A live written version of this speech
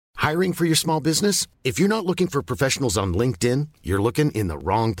Hiring for your small business? If you're not looking for professionals on LinkedIn, you're looking in the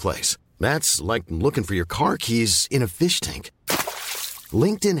wrong place. That's like looking for your car keys in a fish tank.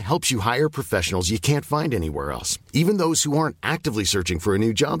 LinkedIn helps you hire professionals you can't find anywhere else, even those who aren't actively searching for a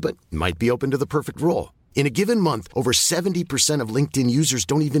new job but might be open to the perfect role. In a given month, over 70% of LinkedIn users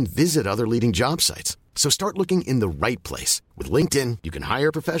don't even visit other leading job sites. So start looking in the right place. With LinkedIn, you can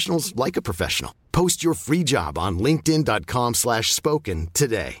hire professionals like a professional. Post your free job on linkedin.com/spoken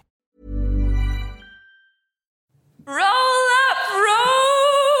today. Roll up,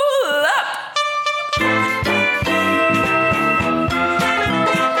 roll up.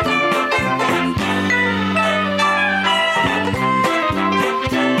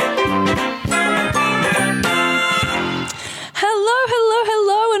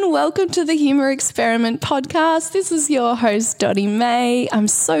 Hello, and welcome to the Humour Experiment podcast. This is your host, Dottie May. I'm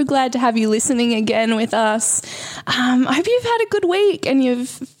so glad to have you listening again with us. I hope you've had a good week and you've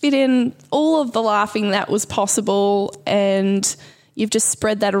fit in all of the laughing that was possible and you've just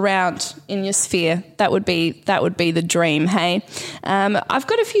spread that around in your sphere. That would be the dream, hey? I've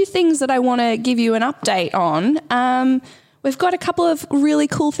got a few things that I want to give you an update on. We've got a couple of really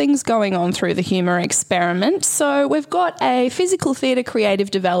cool things going on through the Humour Experiment. So we've got a physical theatre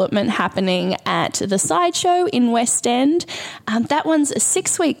creative development happening at the Sideshow in West End. That one's a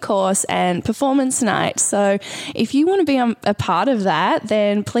 6-week course and performance night. So if you want to be a part of that,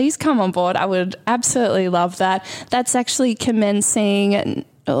 then please come on board. I would absolutely love that. That's actually commencing...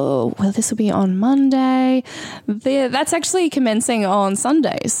 this will be on Monday. That's actually commencing on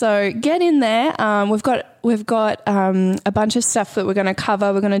Sunday. So get in there. We've got a bunch of stuff that we're going to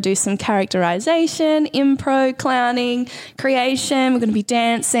cover. We're going to do some characterization, impro, clowning, creation. We're going to be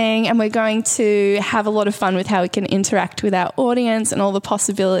dancing, and we're going to have a lot of fun with how we can interact with our audience and all the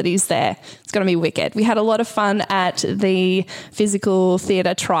possibilities there. It's going to be wicked. We had a lot of fun at the physical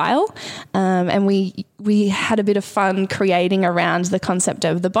theatre trial, and we had a bit of fun creating around the concept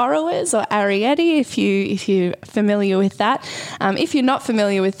of the borrowers or Arietti, if you're familiar with that. If you're not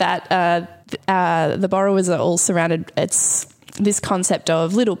familiar with that, the borrowers are all surrounded. It's this concept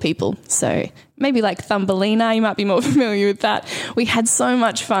of little people. So maybe like Thumbelina, you might be more familiar with that. We had so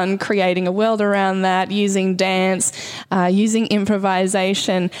much fun creating a world around that, using dance, using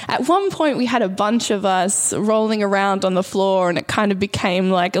improvisation. At one point, we had a bunch of us rolling around on the floor, and it kind of became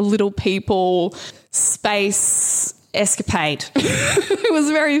like a little people space escapade. It was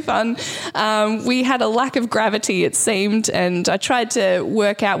very fun. We had a lack of gravity, it seemed, and I tried to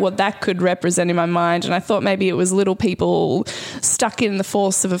work out what that could represent in my mind, and I thought maybe it was little people stuck in the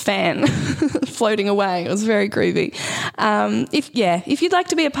force of a fan floating away. It was very groovy. If you'd like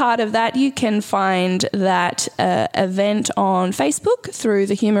to be a part of that, you can find that event on Facebook through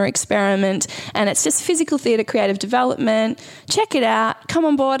the Humour Experiment, and it's just physical theatre creative development. Check it out. Come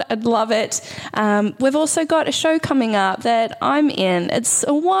on board. I'd love it. We've also got a show coming up that I'm in. It's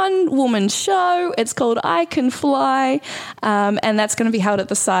a one-woman show. It's called I Can Fly, and that's going to be held at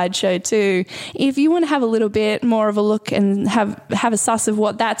the Sideshow too. If you want to have a little bit more of a look and have a suss of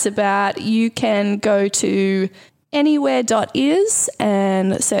what that's about, you can go to anywhere.is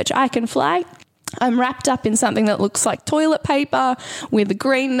and search I Can Fly. I'm wrapped up in something that looks like toilet paper with a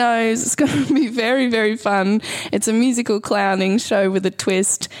green nose. It's going to be very, very fun. It's a musical clowning show with a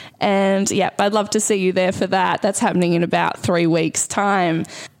twist. And yeah, I'd love to see you there for that. That's happening in about 3 weeks' time.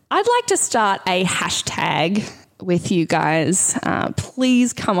 I'd like to start a hashtag with you guys.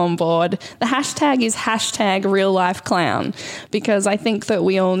 Please come on board. The hashtag is #RealLifeClown, because I think that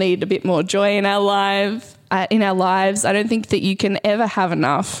we all need a bit more joy in our lives. I don't think that you can ever have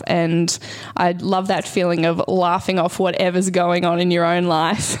enough, and I love that feeling of laughing off whatever's going on in your own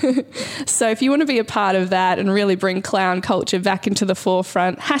life. So if you want to be a part of that and really bring clown culture back into the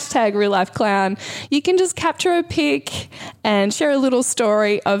forefront, #RealLifeClown, you can just capture a pic and share a little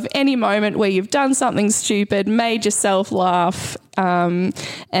story of any moment where you've done something stupid, made yourself laugh, and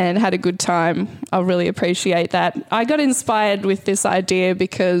had a good time. I'll really appreciate that. I got inspired with this idea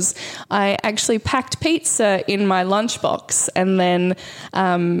because I actually packed pizza in my lunchbox and then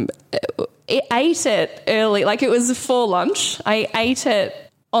ate it early. Like, it was for lunch. I ate it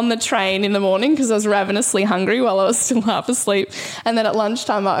on the train in the morning because I was ravenously hungry while I was still half asleep. And then at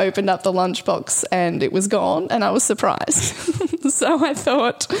lunchtime, I opened up the lunchbox and it was gone, and I was surprised. So I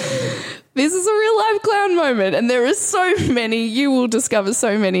thought, This is a real life clown moment, and there are so many. You will discover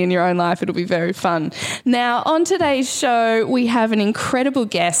so many in your own life. It'll be very fun. Now, on today's show, we have an incredible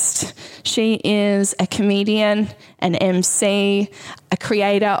guest. She is a comedian, an MC, a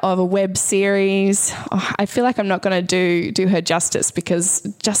creator of a web series. Oh, I feel like I'm not going to do her justice because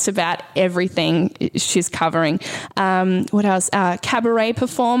just about everything she's covering. What else? Cabaret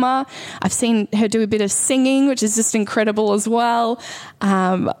performer. I've seen her do a bit of singing, which is just incredible as well.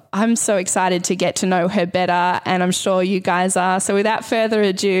 I'm so excited to get to know her better, and I'm sure you guys are. So without further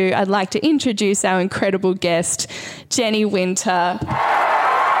ado, I'd like to introduce our incredible guest, Jenny Winter.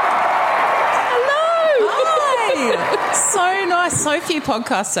 So nice. So few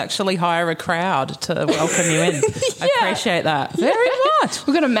podcasts actually hire a crowd to welcome you in. I appreciate that very much.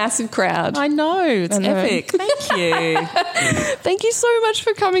 We've got a massive crowd. I know. It's epic. Thank you. Thank you so much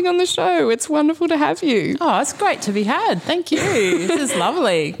for coming on the show. It's wonderful to have you. Oh, it's great to be had. Thank you. This is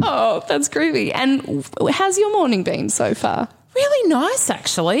lovely. Oh, that's groovy. And how's your morning been so far? Really nice,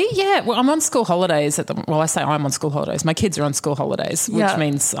 actually. Yeah, well, I'm on school holidays I say I'm on school holidays. My kids are on school holidays, which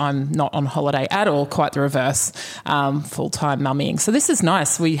means I'm not on holiday at all, quite the reverse, full-time mummying. So this is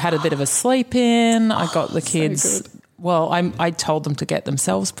nice. We had a bit of a sleep in. I got the kids... So good. Well, I told them to get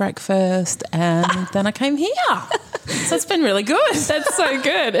themselves breakfast, and then I came here. So it's been really good. That's so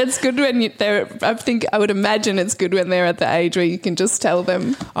good. It's good when I would imagine it's good when they're at the age where you can just tell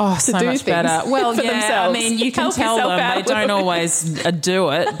them to so do much things better. Well, for yeah, themselves. I mean, you can tell them. They don't always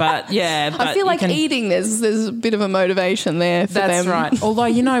do it, but yeah. But I feel like eating, there's a bit of a motivation there for them. That's right. Although,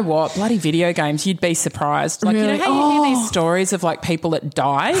 you know what? Bloody video games, you'd be surprised. Like, really? You know how you hear these stories of like people that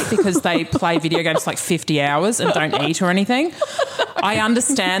die because they play video games like 50 hours and don't eat or anything? I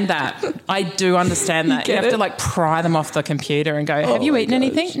understand that. I do understand that. You have to like pry them off the computer and go, have you eaten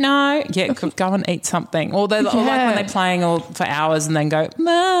anything? No. Yeah, go and eat something. Or like when they're playing for hours and then go,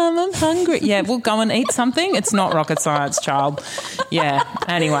 Mum, I'm hungry. Yeah, we'll go and eat something. It's not rocket science, child. Yeah.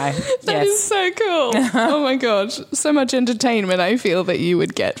 Anyway. That is so cool. Oh my gosh. So much entertainment I feel that you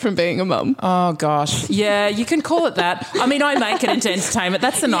would get from being a mum. Oh gosh. Yeah, you can call it that. I mean, I make it into entertainment.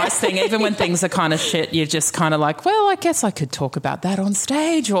 That's the nice thing. Even when things are kind of shit, you're just kind of like, well, I guess I could talk about that on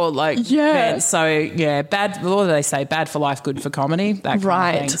stage or like, so yeah, bad, what do they say? Bad for life, good for comedy, that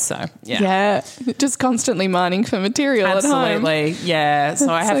kind of thing. So yeah, just constantly mining for material at home. Absolutely, yeah. So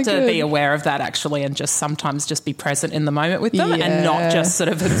I have so to be aware of that actually, and just sometimes just be present in the moment with them and not just sort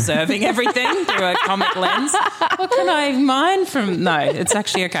of observing everything through a comic lens. What can I mine from? No, it's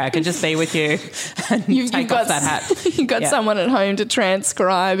actually okay. I can just be with you and take off that hat. You've got someone at home to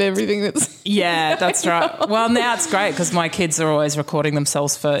transcribe everything that's... Yeah, that's right. Well, now it's great because my kids are always recording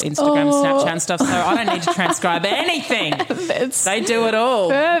themselves for Instagram, Snapchat and stuff, so I don't need to transcribe anything. They do it all.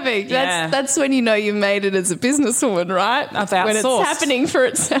 Perfect. That's when you know you've made it as a businesswoman, right? When it's happening for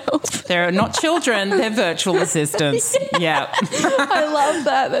itself. They're not children, they're virtual assistants. Yeah. I love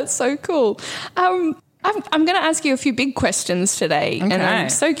that. That's so cool. I'm going to ask you a few big questions today, and I'm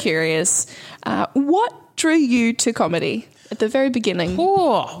so curious. What drew you to comedy at the very beginning?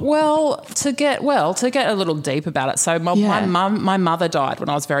 To get a little deep about it. So my mother died when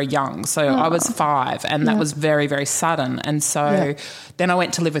I was very young. So I was 5, and that was very, very sudden. And so then I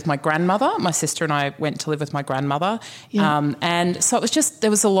went to live with my grandmother. My sister and I went to live with my grandmother. And so it was just, there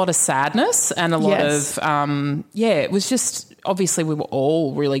was a lot of sadness and a lot of, it was just, obviously we were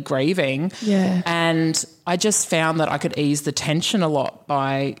all really grieving. Yeah. And I just found that I could ease the tension a lot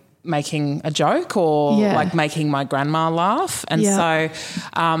by making a joke or like making my grandma laugh. And so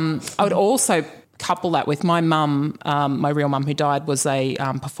I would also couple that with my mum, my real mum who died was a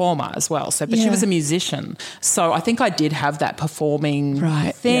performer as well. So, but she was a musician. So I think I did have that performing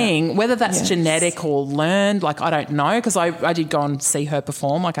thing, whether that's genetic or learned, like I don't know, because I did go and see her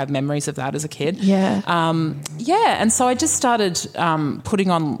perform. Like I have memories of that as a kid. And so I just started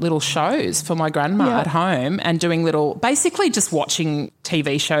putting on little shows for my grandma at home and doing basically just watching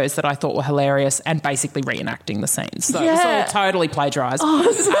TV shows that I thought were hilarious and basically reenacting the scenes. So it was all totally plagiarised.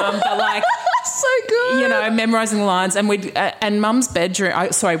 But like... So good. You know, memorising the lines. And and Mum's bedroom,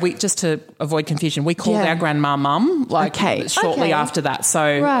 we just to avoid confusion, we called our grandma Mum shortly after that.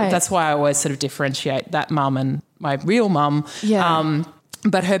 So that's why I always sort of differentiate that mum and my real mum.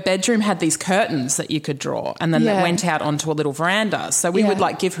 But her bedroom had these curtains that you could draw, and then that went out onto a little veranda. So we would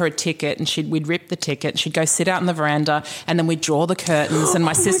like give her a ticket, and we'd rip the ticket. She'd go sit out in the veranda, and then we'd draw the curtains. And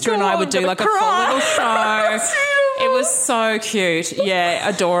my sister and I would do like a full little show. It was so cute. Yeah,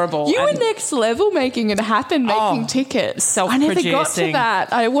 adorable. You were next level making it happen, making tickets. Self-producing. I never got to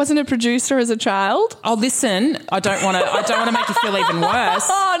that. I wasn't a producer as a child. Oh, listen, I don't want to make you feel even worse.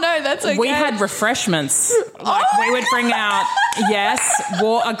 Oh, no, that's okay. We had refreshments. Like we would bring out,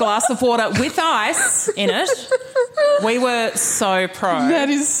 a glass of water with ice in it. We were so pro. That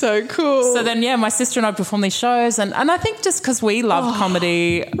is so cool. So then, my sister and I performed these shows, and I think just because we love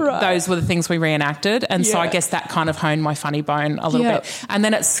comedy, those were the things we reenacted, and so I guess that kind of honed my funny bone a little bit. And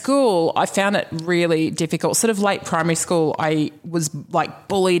then at school, I found it really difficult. Sort of late primary school, I was like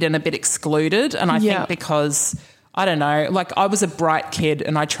bullied and a bit excluded, and I think because I don't know, like I was a bright kid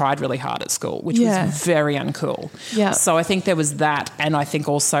and I tried really hard at school, which was very uncool. Yeah. So I think there was that, and I think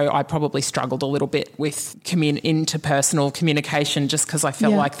also I probably struggled a little bit with interpersonal communication just because I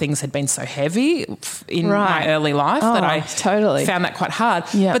felt like things had been so heavy in my early life that I found that quite hard.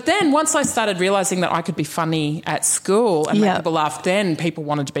 Yeah. But then once I started realising that I could be funny at school and make people laugh, then people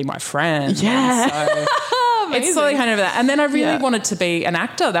wanted to be my friend. Yeah. So it's slowly kind of that. And then I really wanted to be an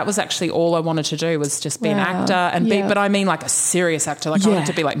actor. That was actually all I wanted to do, was just be an actor and be, but I mean like a serious actor. Like I wanted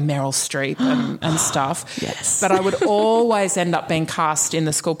to be like Meryl Streep and stuff. Yes. But I would always end up being cast in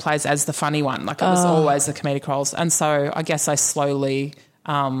the school plays as the funny one. Like it was always the comedic roles. And so I guess I slowly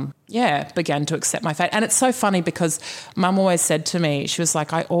began to accept my fate. And it's so funny because Mum always said to me, she was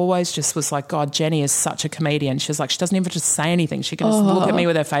like, I always just was like, God, Jenny is such a comedian. She was like, she doesn't even just say anything. She can just look at me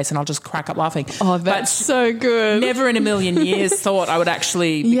with her face and I'll just crack up laughing. Oh, that's so good. Never in a million years thought I would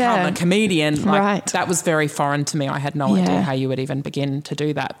actually become a comedian. Like that was very foreign to me. I had no idea how you would even begin to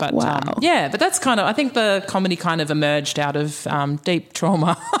do that. But but that's kind of, I think the comedy kind of emerged out of deep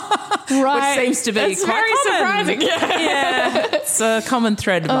trauma. Which seems to be that's quite very common. Surprising. Yeah. It's a common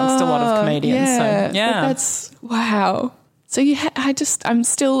thread amongst a lot of comedians. So, that's wow. So I'm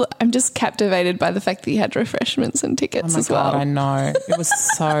just captivated by the fact that you had refreshments and tickets as well. God, I know. It was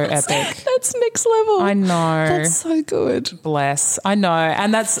so epic. That's next level. I know. That's so good. Bless. I know.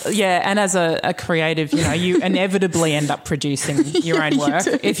 And that's, and as a creative, you inevitably end up producing your own work.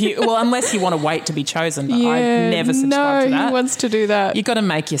 Unless you want to wait to be chosen. But I've never subscribed to that. Who wants to do that? You've got to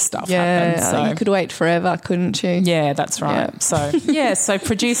make your stuff happen. So. You could wait forever, couldn't you? Yeah, that's right. Yeah. So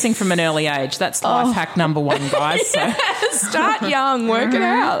producing from an early age, that's life hack number one, guys. So. Start young, work it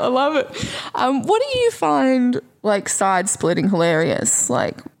out. I love it. What do you find like side splitting hilarious?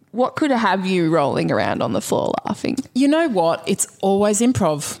 Like what could have you rolling around on the floor laughing? You know what? It's always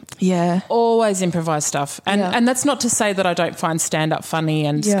improv. Yeah. Always improvised stuff. And that's not to say that I don't find stand-up funny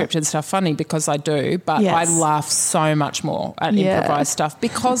and scripted stuff funny, because I do, but I laugh so much more at improvised stuff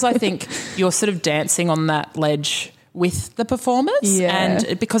because I think you're sort of dancing on that ledge with the performers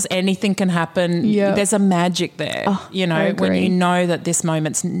and because anything can happen, there's a magic there, when you know that this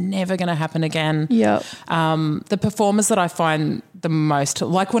moment's never going to happen again. The performers that I find the most,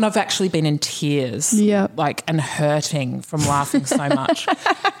 like when I've actually been in tears and hurting from laughing so much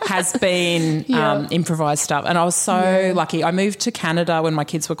has been improvised stuff. And I was so lucky. I moved to Canada when my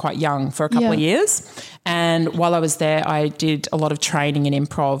kids were quite young for a couple of years, and while I was there I did a lot of training in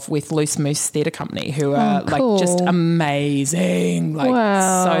improv with Loose Moose Theatre Company, who are like just amazing,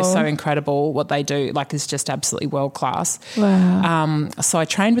 like so incredible. What they do like is just absolutely world class. So I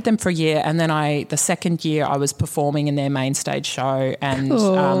trained with them for a year, and then the second year I was performing in their main stage show and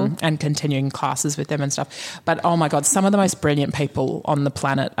continuing classes with them and stuff. But oh my God, some of the most brilliant people on the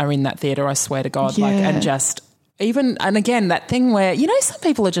planet are in that theatre, I swear to God. And again, that thing where, some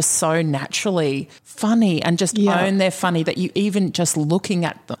people are just so naturally funny and just own their funny that you even just looking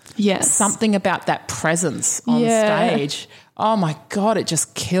at them. Something about that presence on stage. Oh my God, it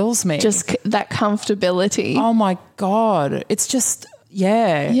just kills me. Just that comfortability. Oh my God. It's just,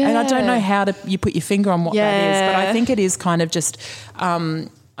 and I don't know how you put your finger on what that is, but I think it is kind of just,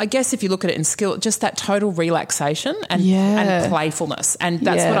 I guess if you look at it in skill, just that total relaxation and playfulness. And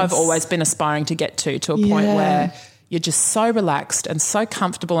that's what I've always been aspiring to get to a point where you're just so relaxed and so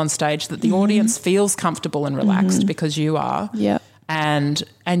comfortable on stage that the audience feels comfortable and relaxed because you are. And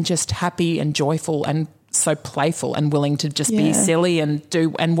just happy and joyful and so playful and willing to just be silly and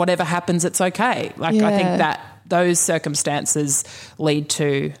do, and whatever happens, it's okay. Like I think that those circumstances lead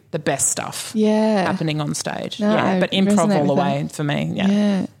to the best stuff happening on stage. But improv all the way for me.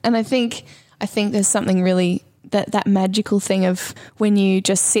 And I think there's something really that magical thing of when you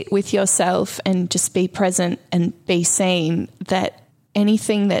just sit with yourself and just be present and be seen, that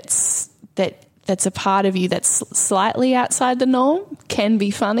anything that's a part of you that's slightly outside the norm can be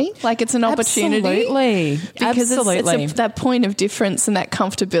funny. Like it's an opportunity. Absolutely. Because it's that point of difference and that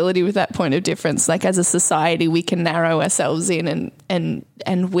comfortability with that point of difference. Like as a society, we can narrow ourselves in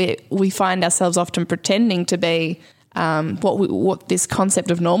and we find ourselves often pretending to be what this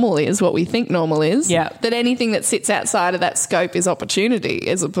concept of normal is, what we think normal is, that anything that sits outside of that scope is opportunity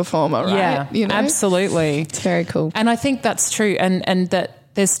as a performer, right? Yeah, you know? Absolutely. It's very cool. And I think that's true, and that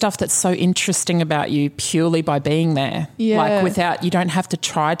there's stuff that's so interesting about you purely by being there. Yeah. Like you don't have to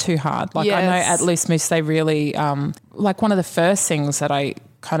try too hard. Like I know at Loose Moose they really, like one of the first things that I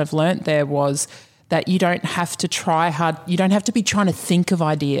kind of learnt there was that you don't have to try hard. You don't have to be trying to think of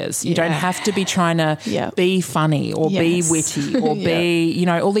ideas. You don't have to be trying to be funny or be witty or be, you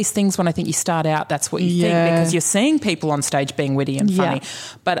know, all these things. When I think you start out, that's what you think, because you're seeing people on stage being witty and funny.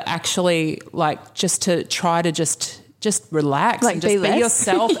 But actually, like, just to try to just relax, like, and just be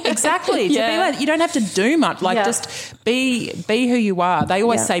yourself. Exactly. To be like, you don't have to do much. Like just be who you are. They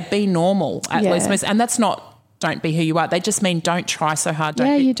always say be normal at Loose Moose, and that's not don't be who you are. They just mean don't try so hard.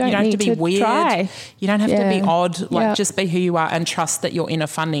 You don't have to be weird. Try. You don't have to be odd. Like just be who you are and trust that your inner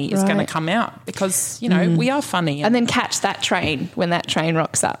funny is going to come out, because, you know, we are funny. And then catch that train when that train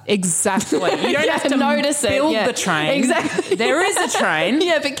rocks up. Exactly. You don't have to notice build the train. Exactly. There is a train.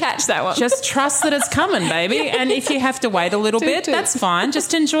 But catch that one. Just trust that it's coming, baby. And if you have to wait a little bit, that's fine.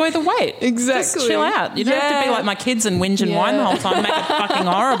 Just enjoy the wait. Exactly. Just chill out. You don't have to be like my kids and whinge and whine the whole time, make it fucking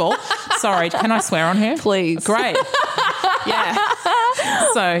horrible. Sorry, can I swear on here? Please. Great.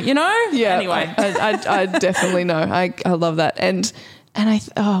 So, you know, anyway. I definitely know. I love that. And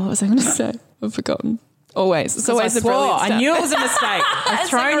what was I going to say? I've forgotten. Always. It's always a brilliant start. I knew it was a mistake. I've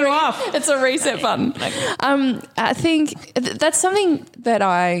thrown you off. It's a reset button. I think that's something that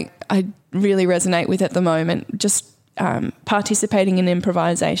I really resonate with at the moment, just participating in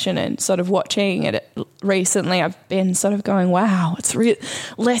improvisation and sort of watching it recently. I've been sort of going, wow, it's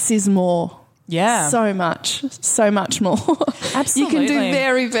less is more. Yeah. So much more. Absolutely. You can do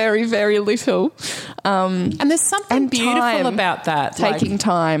very, very, very little. And there's something beautiful about that. Taking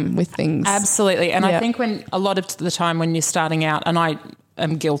time with things. Absolutely. And I think when a lot of the time when you're starting out, and I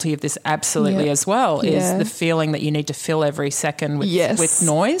am guilty of this absolutely as well, is the feeling that you need to fill every second with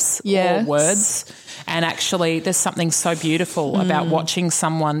noise or words. And actually there's something so beautiful about watching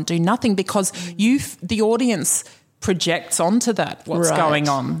someone do nothing, because the audience projects onto that what's going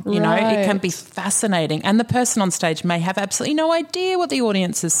on. You know, it can be fascinating. And the person on stage may have absolutely no idea what the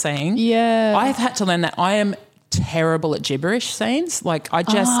audience is saying. Yeah. I've had to learn that I am terrible at gibberish scenes. Like I've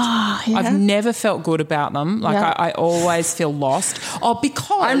never felt good about them. Like I always feel lost. Oh,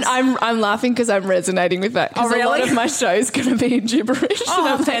 because I'm laughing because I'm resonating with that. Because a lot of my show is going to be in gibberish.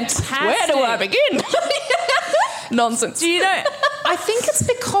 Oh, fantastic. Where do I begin? Nonsense. Do you know, I think it's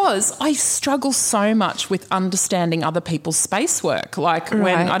because I struggle so much with understanding other people's space work. Like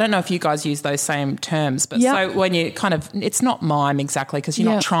when, I don't know if you guys use those same terms, but so when you kind of, it's not mime exactly, because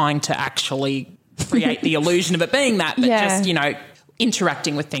you're not trying to actually create the illusion of it being that, but just, you know,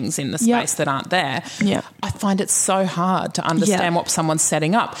 interacting with things in the space that aren't there. Yeah. I find it so hard to understand what someone's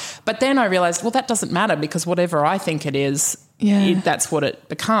setting up. But then I realised, well, that doesn't matter, because whatever I think it is, that's what it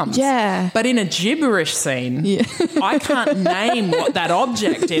becomes. Yeah. But in a gibberish scene, I can't name what that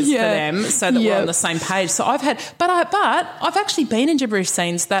object is for them, so that we're on the same page. So I've had, but I've actually been in gibberish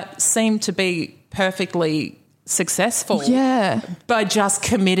scenes that seem to be perfectly successful by just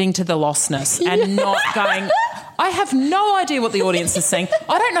committing to the lostness and not going, I have no idea what the audience is saying.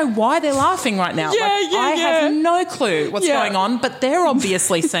 I don't know why they're laughing right now. I have no clue what's going on, but they're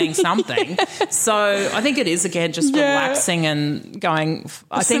obviously saying something. So I think it is, again, just relaxing and going,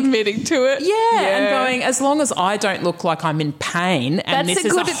 submitting to it. And going, as long as I don't look like I'm in pain and this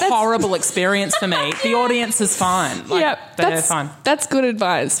is a horrible experience for me, the audience is fine. They're fine. That's good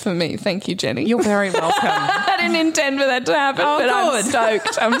advice for me. Thank you, Jenny. You're very welcome. I didn't intend for that to happen, but I'm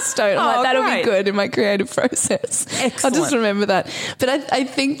stoked. I'm like, that'll be good in my creative process. Excellent. I'll just remember that. But I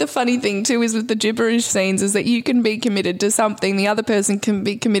think the funny thing too is with the gibberish scenes is that you can be committed to something, the other person can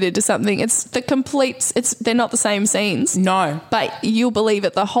be committed to something. They're not the same scenes. No. But you'll believe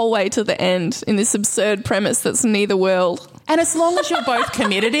it the whole way to the end in this absurd premise that's neither world. And as long as you're both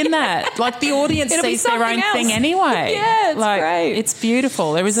committed in that, like the audience sees their own thing anyway. Yeah, it's great. It's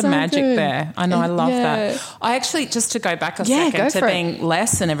beautiful. There is a magic there. I know, I love that. I actually, just to go back a second to being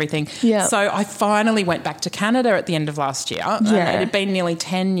less and everything. Yeah. So I finally went back to Canada at the end of last year. And it had been nearly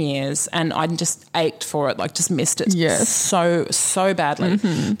 10 years and I just ached for it, like just missed it so badly.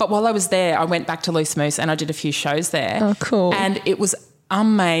 Mm-hmm. But while I was there, I went back to Loose Moose and I did a few shows there. Oh, cool. And it was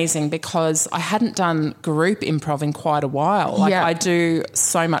amazing because I hadn't done group improv in quite a while. Like I do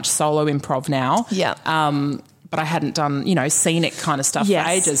so much solo improv now. Yeah. But I hadn't done, you know, scenic kind of stuff for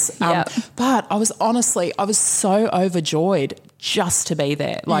ages. But I was so overjoyed just to be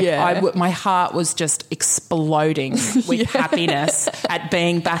there. Like my heart was just exploding with happiness at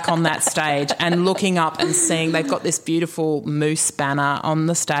being back on that stage and looking up and seeing they've got this beautiful moose banner on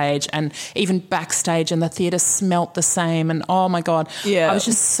the stage, and even backstage, and the theatre smelt the same. And oh my God, I was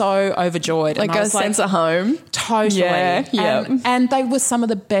just so overjoyed. Like and I was a sense of home. Totally. Yeah. And they were some of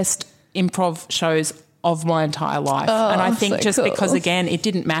the best improv shows of my entire life. And I think because, again, it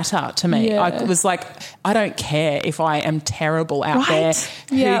didn't matter to me. I was like, I don't care if I am terrible out there.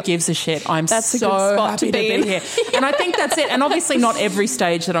 Who gives a shit? That's so happy to be here. And I think that's it. And obviously not every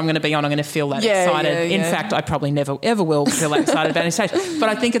stage that I'm going to be on I'm going to feel that excited. In fact, I probably never, ever will feel that excited about any stage. But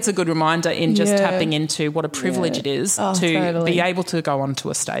I think it's a good reminder in just tapping into what a privilege it is to be able to go onto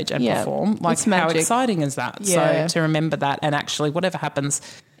a stage and perform. Like, how exciting is that? So to remember that, and actually whatever happens,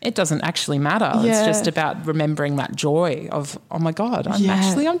 it doesn't actually matter. It's just about remembering that joy of, oh my God,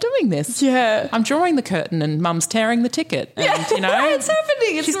 I'm doing this. Yeah. I'm drawing the curtain and Mum's tearing the ticket. And, you know, it's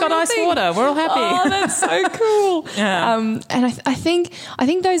happening. It's she's got ice water. We're all happy. Oh, that's so cool. And I think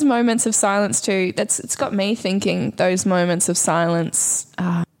those moments of silence too, it's got me thinking, those moments of silence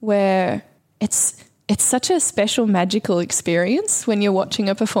where it's such a special, magical experience when you're watching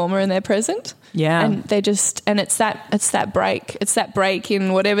a performer and they're present. Yeah. And they're just, and it's that break. It's that break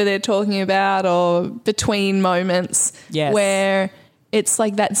in whatever they're talking about, or between moments where it's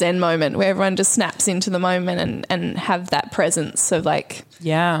like that Zen moment where everyone just snaps into the moment and have that presence of like,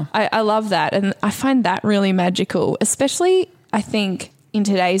 I love that. And I find that really magical, especially I think in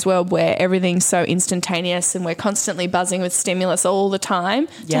today's world where everything's so instantaneous and we're constantly buzzing with stimulus all the time.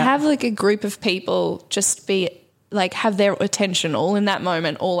 To have like a group of people just be like, have their attention all in that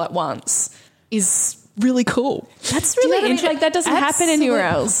moment all at once is really cool. That's really interesting. Like, that doesn't happen anywhere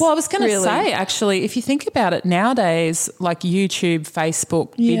else. Well, I was going to say, actually, if you think about it nowadays, like YouTube,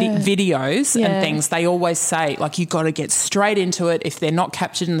 Facebook videos and things, they always say, like, you got to get straight into it. If they're not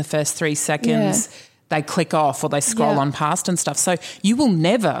captured in the first 3 seconds, they click off or they scroll on past and stuff. So you will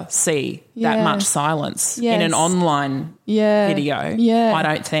never see that much silence in an online video, I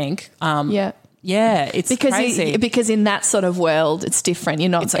don't think. It's crazy. Because in that sort of world, it's different.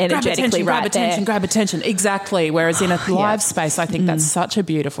 You're not energetically grab attention. Exactly. Whereas in a live space, I think that's such a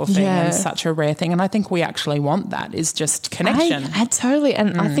beautiful thing and such a rare thing. And I think we actually want that, is just connection. I totally.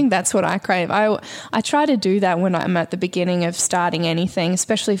 And I think that's what I crave. I try to do that when I'm at the beginning of starting anything,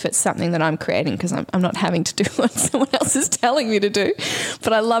 especially if it's something that I'm creating, because I'm not having to do what someone else is telling me to do.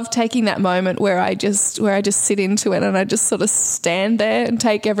 But I love taking that moment where I just sit into it and I just sort of stand there and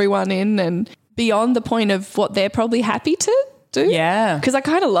take everyone in, and beyond the point of what they're probably happy to do. Yeah. Because I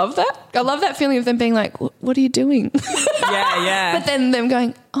kind of love that. I love that feeling of them being like, what are you doing? But then them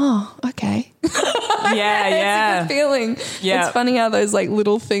going, oh, okay. It's a good feeling. Yeah. It's funny how those like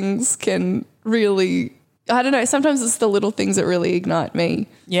little things can really, I don't know, sometimes it's the little things that really ignite me.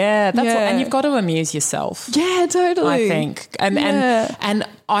 Yeah, that's and you've got to amuse yourself. Yeah, totally. I think. And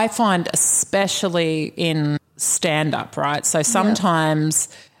I find, especially in stand-up, right? So sometimes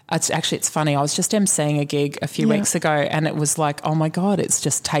it's funny. I was just emceeing a gig a few weeks ago, and it was like, oh my God, it's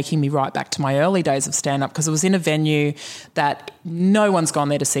just taking me right back to my early days of stand-up, because it was in a venue that no one's gone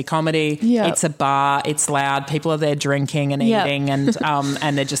there to see comedy. It's a bar, it's loud, people are there drinking and eating, and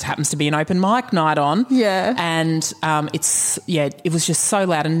there just happens to be an open mic night on. And it was just so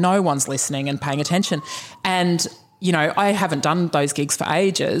loud and no one's listening and paying attention. And you know, I haven't done those gigs for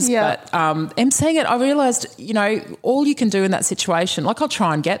ages, but emceeing it, I realised, you know, all you can do in that situation, like I'll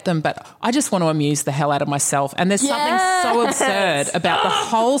try and get them, but I just want to amuse the hell out of myself. And there's something so absurd about the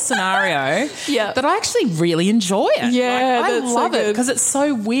whole scenario that I actually really enjoy it. Yeah, I love it because it's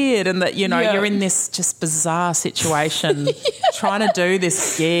so weird, and that, you know, you're in this just bizarre situation trying to do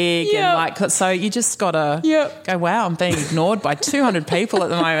this gig and like, so you just got to go, wow, I'm being ignored by 200 people at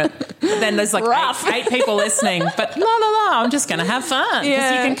the moment. But then there's like eight people listening, but I'm just going to have fun,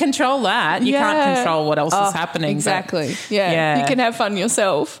 because you can control that. You can't control what else is happening. Exactly. You can have fun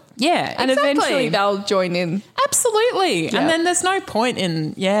yourself. Yeah, and eventually they'll join in. Absolutely. And then there's no point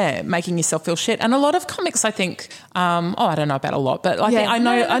in making yourself feel shit. And a lot of comics, I think, I don't know about a lot, but I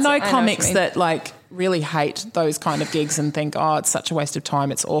know comics that like really hate those kind of gigs and think, oh, it's such a waste of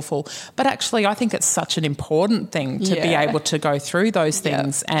time, it's awful. But actually, I think it's such an important thing to be able to go through those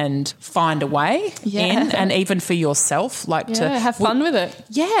things and find a way in, and even for yourself, like to have fun with it.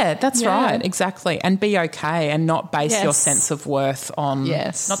 Yeah, that's right, exactly. And be okay, and not base your sense of worth on,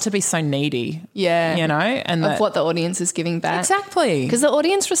 not to be so needy, you know, and of what the audience is giving back. Exactly. Because the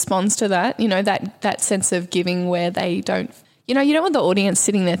audience responds to that, you know, that sense of giving where they don't, you know, you don't want the audience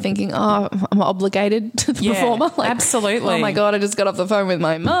sitting there thinking, oh, I'm obligated to the performer. Like, absolutely. Oh my God, I just got off the phone with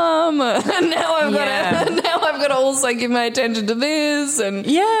my mum, and now I've got now I've got to also give my attention to this, and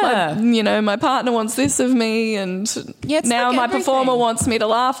my partner wants this of me, and now like my performer wants me to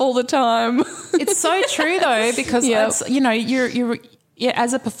laugh all the time. It's so true though, because it's, you're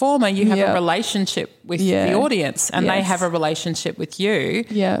as a performer, you have a relationship with the audience, and they have a relationship with you,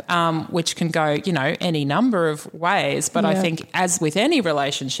 which can go, any number of ways. But I think, as with any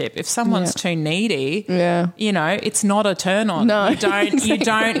relationship, if someone's too needy, it's not a turn on. No, you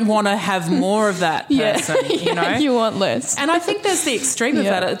don't want to have more of that person. You want less. And I think there's the extreme of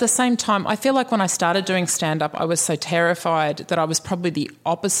that. At the same time, I feel like when I started doing stand-up, I was so terrified that I was probably the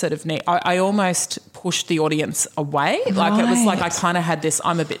opposite of needy. I almost pushed the audience away. Like it was like I kind of had this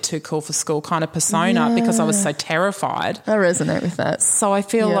I'm a bit too cool for school kind of persona because I was so terrified. I resonate with that. So I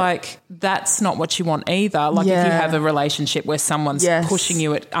feel like that's not what you want either. Like if you have a relationship where someone's pushing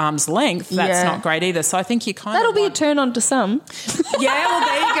you at arm's length, that's not great either. So I think you kind That'll be a turn on to some. Yeah, well,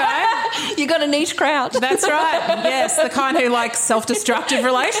 there you go. You got a niche crowd. That's right. Yes, the kind who like self-destructive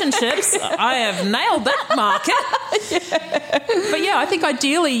relationships. I have nailed that market. But I think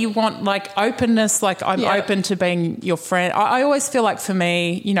ideally you want like openness, like I'm open to being your friend. I always feel like for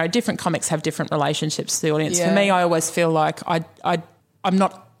me, different comics have different relationships to the audience. For me, I always feel like I'm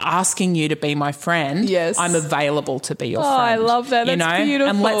not asking you to be my friend. Yes. I'm available to be your friend. I love that. That's beautiful.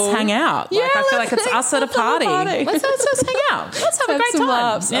 And let's hang out. Yeah, I feel like it's us at a party. Let's hang out. Let's have a great time.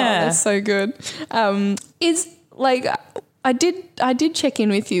 Laughs. Yeah. Oh, that's so good. I did check in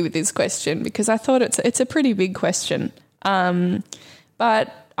with you with this question because I thought it's a pretty big question. But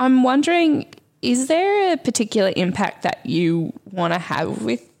I'm wondering, is there a particular impact that you want to have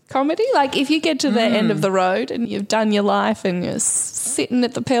with comedy? Like if you get to the end of the road and you've done your life and you're sitting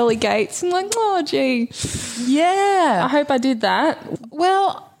at the pearly gates and like, oh, gee. Yeah. I hope I did that.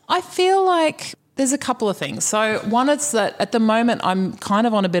 Well, I feel like there's a couple of things. So one is that at the moment I'm kind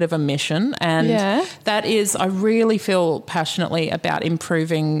of on a bit of a mission, and that is I really feel passionately about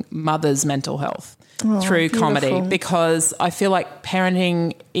improving mothers' mental health. Through comedy, because I feel like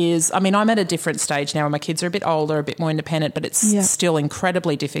parenting is, I'm at a different stage now where my kids are a bit older, a bit more independent, but it's still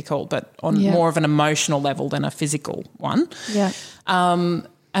incredibly difficult, but on more of an emotional level than a physical one. Yeah. And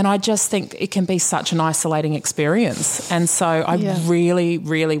I just think it can be such an isolating experience. And so I really,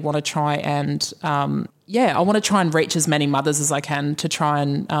 really want to try and, I want to try and reach as many mothers as I can to try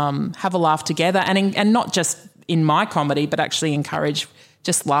and have a laugh together, and not just in my comedy, but actually encourage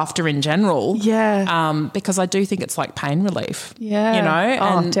just laughter in general. Yeah. Because I do think it's like pain relief.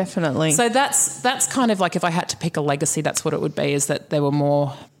 Yeah. And definitely. So that's kind of like, if I had to pick a legacy, that's what it would be, is that there were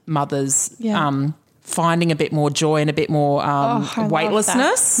more mothers finding a bit more joy and a bit more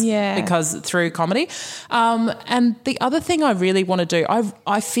weightlessness because through comedy. And the other thing I really want to do,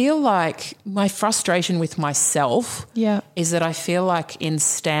 I feel like my frustration with myself is that I feel like in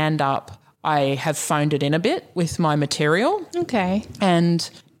stand-up I have phoned it in a bit with my material. Okay. And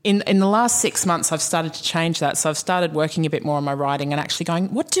in the last 6 months I've started to change that. So I've started working a bit more on my writing and actually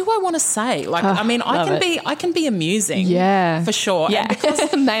going, what do I want to say? Like, I can be amusing. Yeah. For sure. Yeah.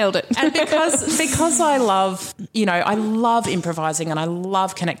 Nailed it. And because I love, I love improvising and I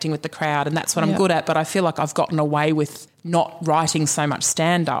love connecting with the crowd, and that's what I'm good at, but I feel like I've gotten away with not writing so much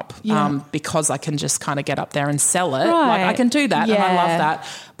stand-up because I can just kind of get up there and sell it. Right. Like I can do that and I love that.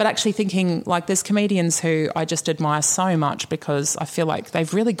 But actually thinking, like, there's comedians who I just admire so much because I feel like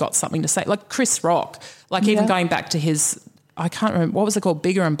they've really got something to say. Like Chris Rock, like even going back to his, I can't remember, what was it called?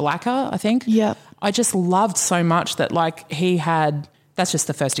 Bigger and Blacker, I think. Yeah. I just loved so much that like he had, that's just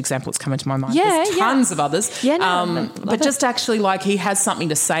the first example that's come into my mind. There's tons of others. Yeah, but just actually like he has something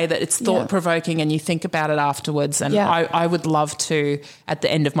to say that it's thought-provoking and you think about it afterwards. And I would love to, at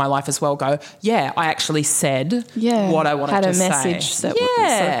the end of my life as well, go, I actually said what I wanted to say. Had a message that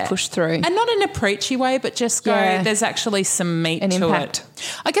would sort of push through. And not in a preachy way, but just go, there's actually some meat to it.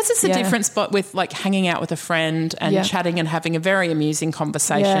 I guess it's the difference but with like hanging out with a friend and chatting and having a very amusing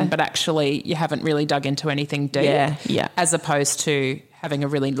conversation, but actually you haven't really dug into anything deep as opposed to having a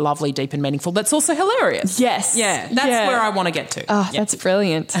really lovely, deep and meaningful that's also hilarious. Yes. Yeah, that's where I want to get to. Oh, that's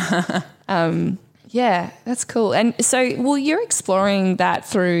brilliant. That's cool. And so, you're exploring that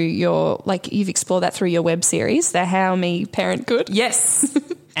through you've explored that through your web series, the How Me Parent Good. Yes.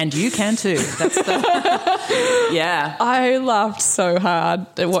 And you can too. That's the I laughed so hard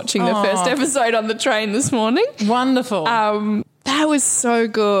watching the first episode on the train this morning. Wonderful. That was so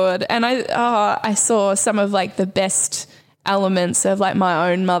good. And I saw some of like the best elements of like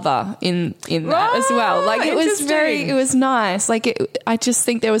my own mother in that as well. Like it was nice. Like I just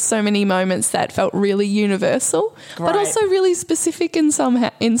think there was so many moments that felt really universal, but also really specific in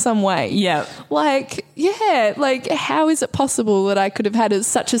some way. Yeah. Like, yeah, like how is it possible that I could have had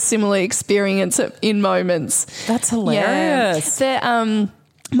such a similar experience in moments? That's hilarious. Yeah.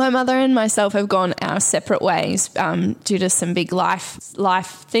 My mother and myself have gone our separate ways due to some big life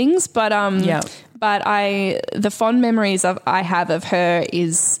things, but the fond memories I have of her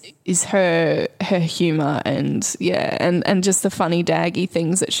is her humour and and just the funny daggy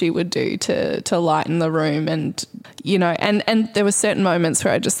things that she would do to lighten the room, and you know, and there were certain moments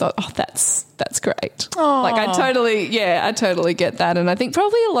where I just thought, oh, that's great. Aww. Like I totally get that, and I think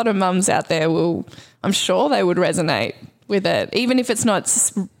probably a lot of mums out there I'm sure they would resonate with it, even if it's not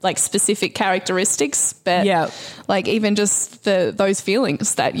like specific characteristics, but like even just those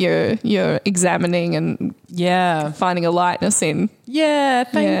feelings that you're examining and finding a lightness in. Yeah,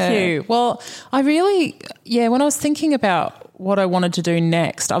 thank you. Well, I really, when I was thinking about what I wanted to do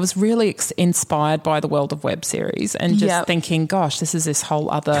next, I was really inspired by the world of web series and just thinking, gosh, this is this whole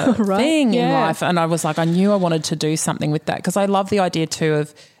other thing in life. And I was like, I knew I wanted to do something with that because I love the idea too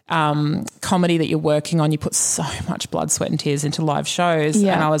of comedy that you're working on. You put so much blood, sweat and tears into live shows.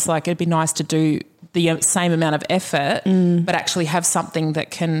 And I was like, it'd be nice to do the same amount of effort but actually have something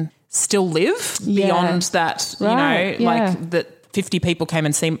that can still live beyond that, like that 50 people came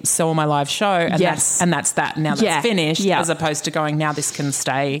and saw my live show and that's that. Now that's finished as opposed to going, now this can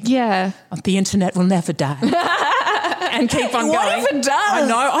stay. Yeah. The internet will never die. And keep on going. What if it does? I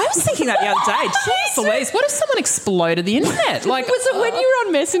know. I was thinking that the other day. Jeez Louise, what if someone exploded the internet? Like, was it when you were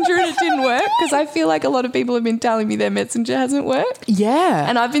on Messenger and it didn't work? Because I feel like a lot of people have been telling me their Messenger hasn't worked. Yeah.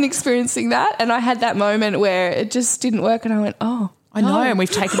 And I've been experiencing that. And I had that moment where it just didn't work and I went, oh. I know, and we've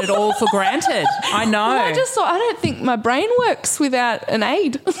taken it all for granted. I know. Well, I just thought, I don't think my brain works without an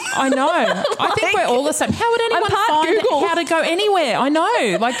aid. I know. I think we're all the same. How would anyone find how to go anywhere? I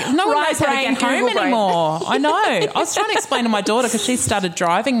know. Like, no one knows how to get home anymore. I know. I was trying to explain to my daughter because she started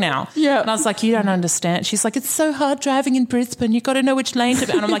driving now. Yeah. And I was like, you don't understand. She's like, it's so hard driving in Brisbane. You've got to know which lane to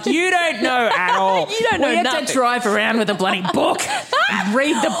be. And I'm like, you don't know at all. You don't know We had to drive around with a bloody book and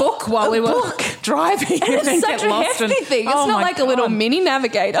read the book while we were driving. And it's such a hefty thing. It's not like a little mini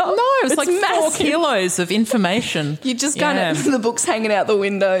navigator. No, it's like massive. 4 kilos of information. You just kind of, the book's hanging out the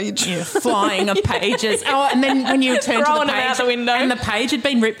window. You're flying of pages. Oh, and then when you turn to the page out the window. And the page had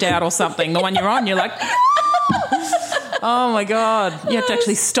been ripped out or something, the one you're on, you're like, oh my God. You have to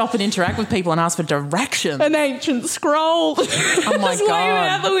actually stop and interact with people and ask for directions. An ancient scroll. Oh my just God.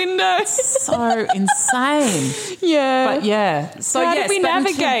 out the window. So insane. Yeah. But yeah. So how did we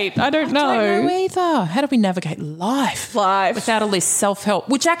navigate? I don't know. I don't know either. How do we navigate life? Without all this self-help,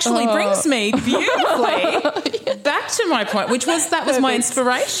 which actually brings me beautifully back to my point, which was that was my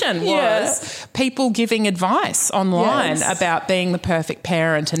inspiration was people giving advice online about being the perfect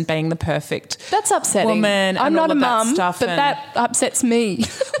parent and being the perfect That's upsetting. woman. I'm not a mum, but that upsets me.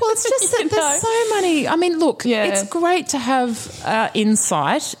 Well, it's just that there's so many. I mean, look, it's great to have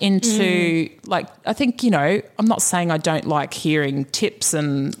insight into like, I think, I'm not saying I don't like hearing tips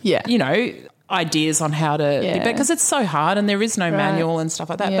and, ideas on how to because it's so hard and there is no manual and stuff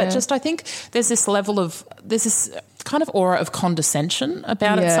like that. But just I think there's this kind of aura of condescension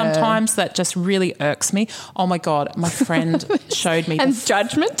about it sometimes that just really irks me. Oh my God, my friend showed me and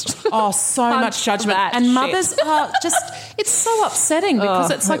judgment. Oh, so much judgment. And mothers are it's so upsetting because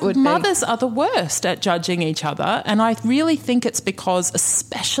it's like mothers are the worst at judging each other, and I really think it's because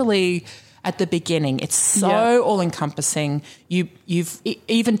especially at the beginning, it's so all-encompassing. You've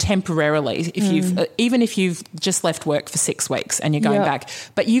even temporarily, if you've just left work for 6 weeks and you're going back,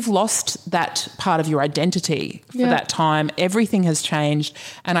 but you've lost that part of your identity for that time. Everything has changed,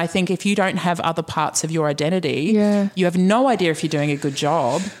 and I think if you don't have other parts of your identity, you have no idea if you're doing a good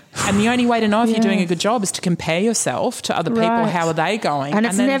job. And the only way to know if you're doing a good job is to compare yourself to other people. How are they going? And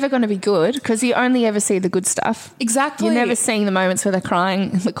it's never going to be good because you only ever see the good stuff. Exactly. You're never seeing the moments where they're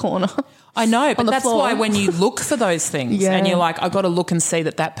crying in the corner. I know, but that's why when you look for those things and you're like, I've got to look and see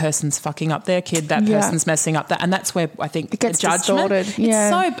that person's fucking up their kid, that person's messing up that, and that's where I think it gets the judgment.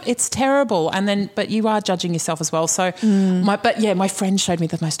 Distorted. It's terrible, but you are judging yourself as well. So, my friend showed me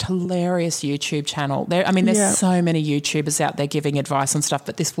the most hilarious YouTube channel. There's so many YouTubers out there giving advice on stuff,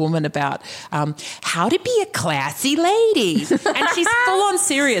 but this woman about how to be a classy lady, and she's full on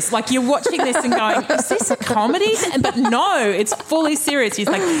serious. Like you're watching this and going, is this a comedy? But no, it's fully serious. He's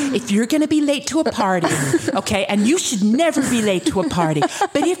like, if you're going to be late to a party, okay, and you should never be late to a party,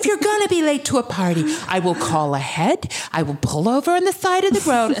 but if you're going to be late to a party, I will call ahead. I will pull over on the side of the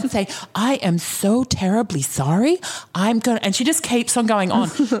road and say, I am so terribly sorry. And she just keeps on going on.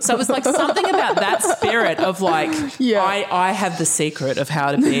 So it was like something about that spirit of like, I have the secret of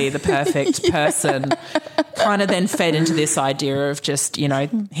how to be the perfect person, kind of then fed into this idea of just,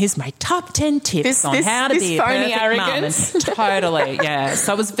 here's my top 10 tips on how to be a perfect arrogance. Mum. Totally, yeah.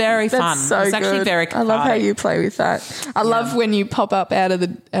 So it was very fun. So it was actually very cathartic. I love how you play with that. I love when you pop up out of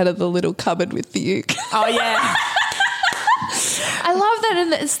the little cupboard with the uke. Oh, yeah. I love that,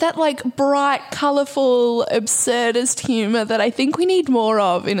 and it's that like bright, colourful, absurdist humour that I think we need more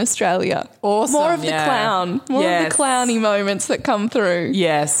of in Australia. Awesome, more of the clown, of the clowny moments that come through.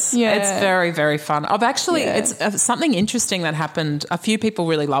 Yes, it's very, very fun. I've actually, it's something interesting that happened. A few people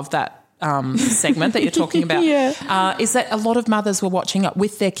really love that segment that you're talking about, is that a lot of mothers were watching it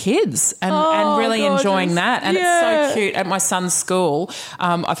with their kids and really enjoying that. And it's so cute. At my son's school,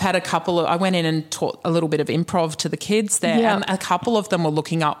 I've had I went in and taught a little bit of improv to the kids there, and a couple of them were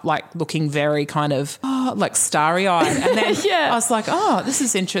looking very kind of like starry-eyed. And then I was like, this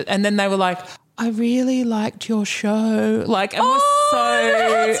is interesting. And then they were like, I really liked your show. Like, and was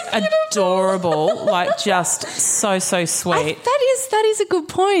so adorable. Like, just so sweet. That is a good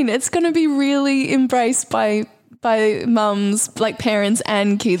point. It's going to be really embraced by mums, like parents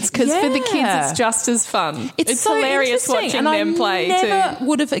and kids, because for the kids it's just as fun. It's so hilarious watching them play too. I never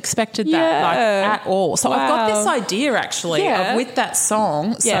would have expected that at all. So I've got this idea actually of, with that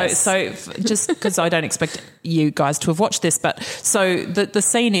song. So just because I don't expect you guys to have watched this, but so the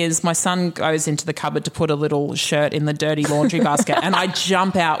scene is my son goes into the cupboard to put a little shirt in the dirty laundry basket, and I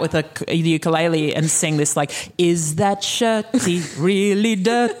jump out with a ukulele and sing this like, is that shirty really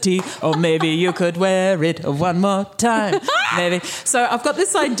dirty, or maybe you could wear it one more time, maybe. So I've got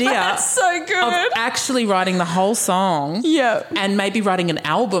this idea That's so good. of actually writing the whole song, and maybe writing an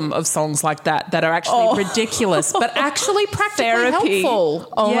album of songs like that are actually ridiculous, but actually practically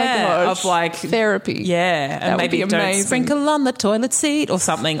helpful. Oh my gosh, of like therapy. Yeah, and that maybe would be amazing. Don't sprinkle on the toilet seat or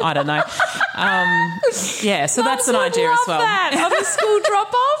something. I don't know. So that's an idea as well. That on the school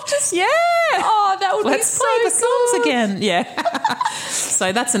drop off, just that would Let's be so play the songs good. again. Yeah.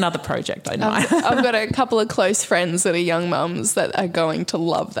 So that's another project I know. I've got a couple of close friends that are young mums that are going to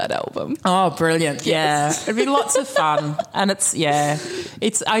love that album. Oh, brilliant. Yes. Yeah. It'd be lots of fun. And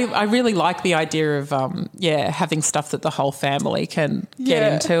I really like the idea of, having stuff that the whole family can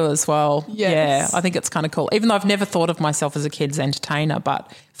get into as well. Yes. Yeah. I think it's kind of cool. Even though I've never thought of myself as a kids entertainer,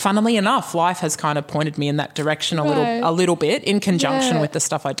 but funnily enough, life has kind of pointed me in that direction a little bit in conjunction with the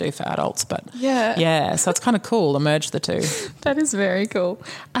stuff I do for adults. But so it's kind of cool to merge the two. That is very cool.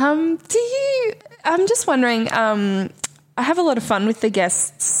 I'm just wondering, I have a lot of fun with the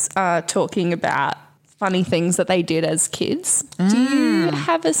guests talking about funny things that they did as kids. Do you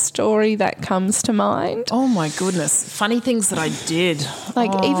have a story that comes to mind? Oh my goodness. Funny things that I did.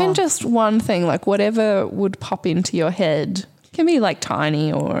 Like even just one thing, like whatever would pop into your head. It can be like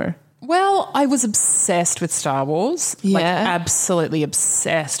tiny or... Well, I was obsessed with Star Wars, like absolutely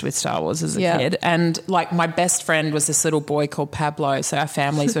obsessed with Star Wars as a kid. And like my best friend was this little boy called Pablo, so our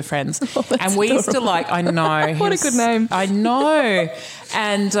families were friends. And we used to I know. What a good name. I know.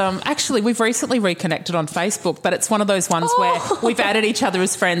 And actually we've recently reconnected on Facebook, but it's one of those ones where we've added each other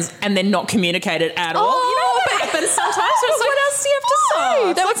as friends and then not communicated at all. But sometimes it's like, what else do you have to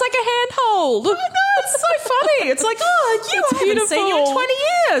say? That was like a handhold. I know, it's so funny. It's like, I haven't seen you in 20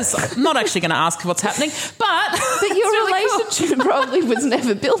 years. I'm not actually going to ask what's happening, but your relationship probably was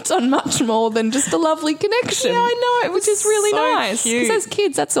never built on much more than just a lovely connection. Yeah, I know. Which is really nice. Because as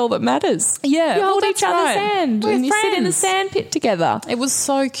kids, that's all that matters. Yeah. You hold each other's hand and you sit in the sand pit together. It was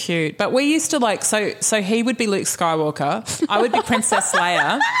so cute. But we used to so he would be Luke Skywalker, I would be Princess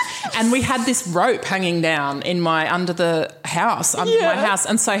Leia, and we had this rope hanging down under my house.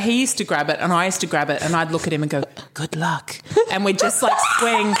 And so he used to grab it and I used to grab it and I'd look at him and go, good luck. And we'd just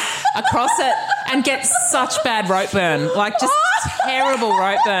swing across it and get such bad rope burn, like just terrible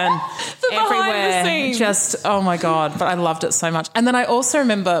rope burn everywhere. Just, oh my God. But I loved it so much. And then I also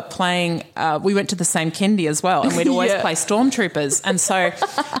remember playing, we went to the same kindy as well, and we'd always play Stormtroopers.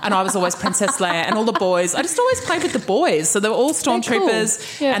 And I was always Princess Leia, and all the boys, I just always played with the boys. So they were all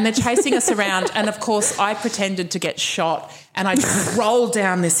Stormtroopers and they're chasing us around. And of course I pretended to get shot. And I just rolled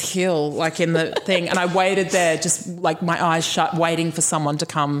down this hill in the thing, and I waited there just my eyes shut, waiting for someone to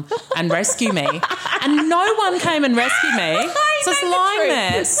come and rescue me. And no one came and rescued me. So it's lying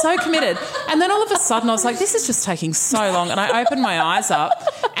there, so committed. And then all of a sudden I was like, this is just taking so long. And I opened my eyes up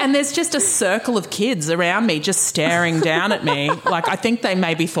and there's just a circle of kids around me just staring down at me. Like, I think they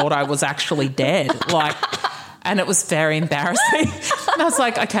maybe thought I was actually dead. Like, and it was very embarrassing. And I was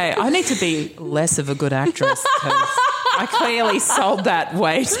like, okay, I need to be less of a good actress because I clearly sold that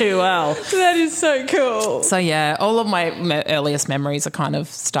way too well. That is so cool. So, yeah, all of my earliest memories are kind of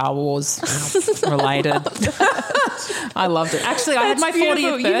Star Wars related. I loved it. Actually, I had my 40th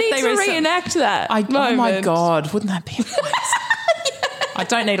birthday You need to reenact that moment. Oh, my God. Wouldn't that be amazing? I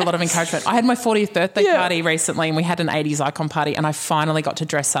don't need a lot of encouragement. I had my 40th birthday party recently and we had an 80s icon party and I finally got to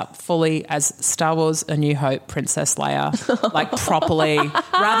dress up fully as Star Wars A New Hope Princess Leia, like properly,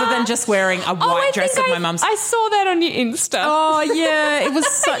 rather than just wearing a white dress of my mum's. I saw that on your Insta. Oh, yeah. It was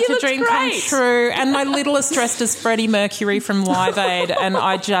such a dream come true. And my littlest dressed as Freddie Mercury from Live Aid and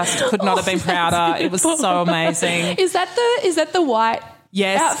I just could not have been prouder. It was so amazing. Is that the white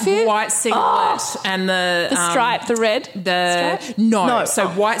outfit? White singlet and the stripe, the red stripe? No. So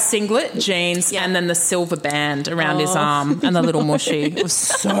white singlet, jeans, and then the silver band around his arm and the little mushy. It was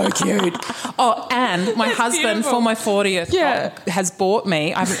so cute. Oh, and my husband for my 40th has bought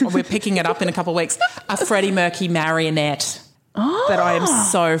me, we're picking it up in a couple of weeks, a Freddie Mercury marionette. That I am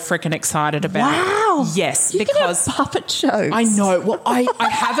so freaking excited about. Wow. Yes, you because can have puppet shows. I know. Well, I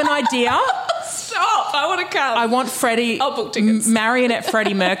have an idea. Stop. I want to come. I want I'll book tickets. Marionette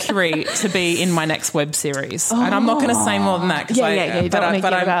Freddie Mercury to be in my next web series. And I'm not going to say more than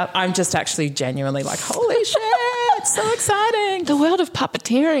that. I'm just actually genuinely like, holy shit, it's so exciting. The world of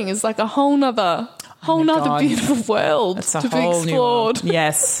puppeteering is like a whole nother beautiful world to be explored.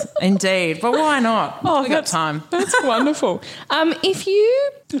 Yes, indeed. But why not? We got time. That's wonderful.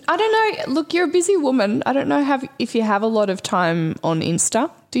 I don't know, look, you're a busy woman. I don't know if you have a lot of time on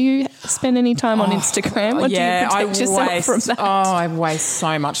Insta. Do you spend any time on Instagram? Or do you protect yourself from that? I waste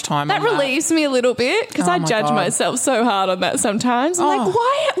so much time on that. That relieves me a little bit because I judge myself so hard on that sometimes. I'm like,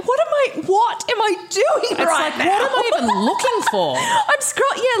 what am I doing now? What am I even looking for?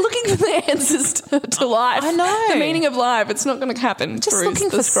 I'm looking for the answers to life. I know. The meaning of life. It's not going to happen. Just looking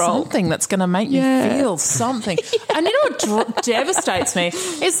for something that's going to make me feel something. And you know what devastates me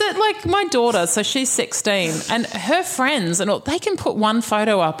is that, like, my daughter, so she's 16, and her friends and all, they can put one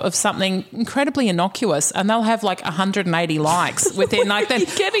photo up of something incredibly innocuous and they'll have like 180 likes within like that.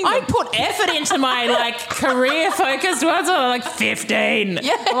 I put effort into my like career focused ones are like 15.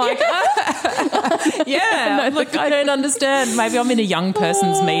 I don't understand. Maybe I'm in a young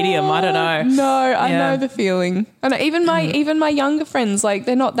person's medium. I don't know. No, I know the feeling. I know even my younger friends, like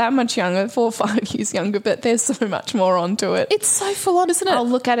they're not that much younger, 4 or 5 years younger, but they're so much more onto it. It's so full on, isn't it? I'll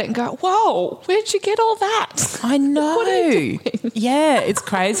look at it and go, whoa, where'd you get all that? I know. What are you doing? Yeah, it's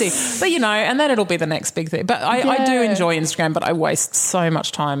crazy. But, you know, and then it'll be the next big thing. But I do enjoy Instagram, but I waste so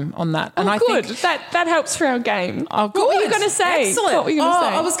much time on that. And I think that helps for our game. Oh, good. What were you going to say? Excellent. What were you going to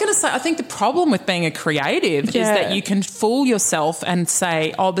say? I was going to say, I think the problem with being a creative is that you can fool yourself and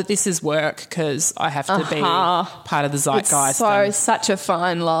say, but this is work because I have to be part of the zeitgeist. It's such a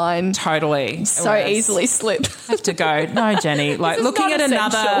fine line. Totally. So easily slipped. Have to go, no, Jenny, like looking at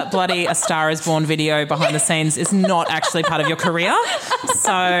another bloody A Star Is Born video behind the scenes is not actually part of your career.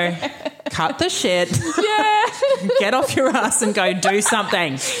 So cut the shit. Yeah. Get off your ass and go do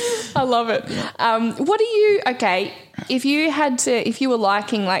something. I love it. If you were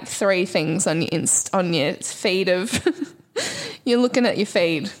liking like 3 things on your feed of, you're looking at your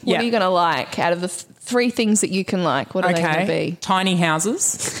feed, what are you going to like out of the 3 things that you can like? What are they going to be? Tiny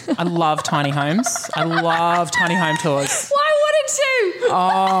houses. I love tiny homes. I love tiny home tours. Why wouldn't you?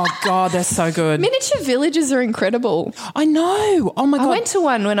 Oh, God, they're so good. Miniature villages are incredible. I know. Oh, my God. I went to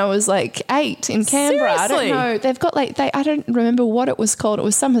one when I was like 8 in Canberra. Seriously? I don't know. They've got I don't remember what it was called. It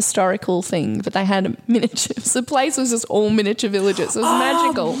was some historical thing, but they had miniatures. The place was just all miniature villages. It was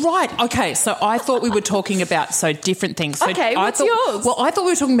magical. Right. Okay. So I thought we were talking about different things. So what's yours? Well, I thought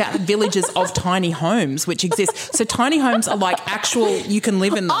we were talking about villages of tiny homes, which exist. So tiny homes are like actual, you can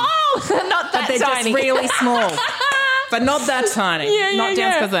live in them. Oh, not that but they're tiny. Just really small. But not that tiny. Not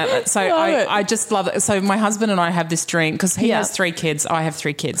down to that. So I just love it. So my husband and I have this dream because he has 3 kids. I have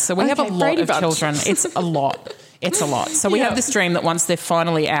 3 kids. So we have a lot of children. It's a lot. It's a lot. So we have this dream that once they're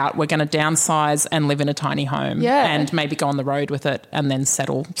finally out, we're going to downsize and live in a tiny home and maybe go on the road with it and then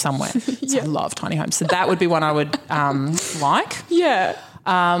settle somewhere. So I love tiny homes. So that would be one I would like. Yeah.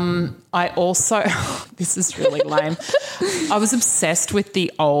 I also, this is really lame, I was obsessed with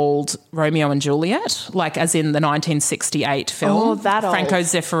the old Romeo and Juliet, like as in the 1968 film. Oh, that old. Franco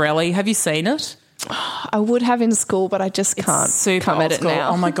Zeffirelli. Have you seen it? I would have in school, but I just can't super come at old it school. now.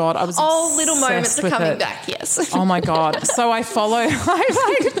 Oh my God, I was Little moments are coming back, yes. Oh my God. So I follow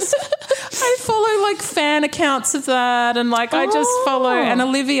I follow like fan accounts of that, and like I just follow, and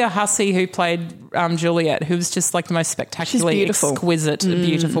Olivia Hussey, who played Juliet, who was just like the most spectacularly exquisite,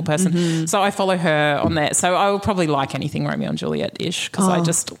 beautiful person. So I follow her on there. So I will probably like anything Romeo and Juliet-ish because I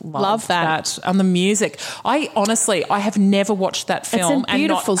just love that. And the music. I have never watched that film and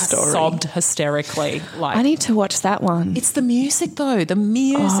not story. Sobbed hysterically. Like, I need to watch that one. It's the music though. The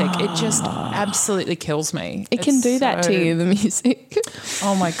music, it just absolutely kills me. It can do that to you, the music.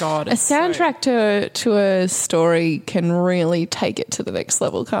 Oh my God. A soundtrack to a story can really take it to the next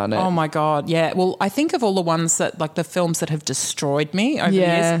level, can't it? Oh my God, yeah. Well, I think of all the ones that, like the films that have destroyed me over the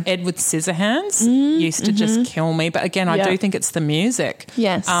years. Edward Scissorhands used to just kill me. But again, I do think it's the music.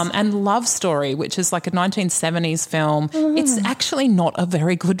 Yes. And Love Story, which is like a 1970s film. It's actually not a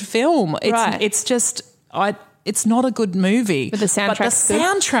very good film. It's just... It's not a good movie. But the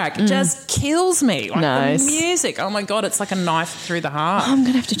soundtrack just kills me. Like the music, oh my God, it's like a knife through the heart. I'm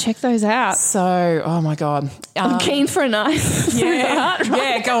going to have to check those out. So, oh my God. I'm keen for a knife.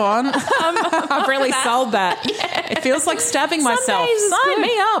 Yeah, go on. I've really sold that. Yeah. It feels like stabbing myself. Sign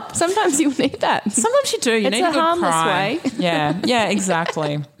me up. Sometimes you need that. Sometimes you do. You need a good harmless cry. way. Yeah,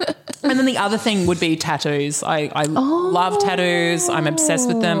 exactly. And then the other thing would be tattoos. I love tattoos. I'm obsessed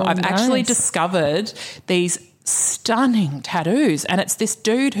with them. I've actually discovered these stunning tattoos, and it's this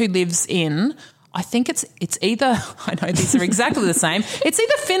dude who lives in, I think it's either, I know these are exactly the same, it's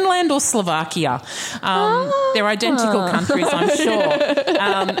either Finland or Slovakia. They're identical countries, I'm sure.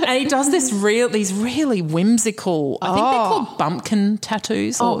 And he does these really whimsical, I think they're called bumpkin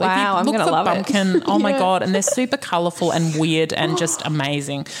tattoos. Oh, wow, I'm going to love bumpkin, it. Oh my God, and they're super colourful and weird and just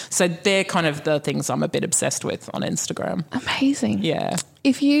amazing. So they're kind of the things I'm a bit obsessed with on Instagram. Amazing. Yeah.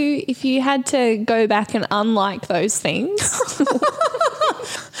 If you had to go back and unlike those things,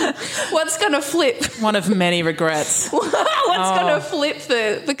 what's going to flip? One of many regrets. What's going to flip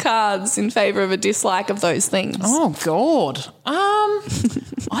the cards in favour of a dislike of those things? Oh God. I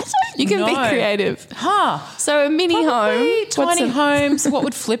don't You can know. be creative. So a mini Probably home. Tiny homes. What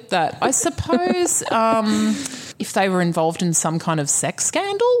would flip that? I suppose if they were involved in some kind of sex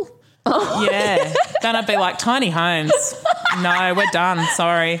scandal. Yeah. Then I'd be like, tiny homes. No, we're done.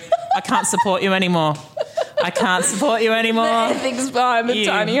 Sorry. I can't support you anymore. The ethics behind the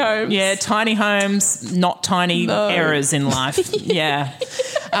tiny homes. Yeah, tiny homes, not tiny errors in life. Yeah.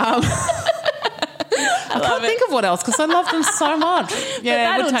 I can't think of what else because I love them so much.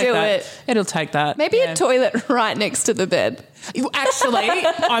 Yeah, that'll do it. It'll take that. Maybe a toilet right next to the bed. Actually,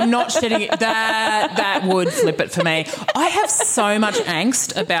 I'm not shitting it. That would flip it for me. I have so much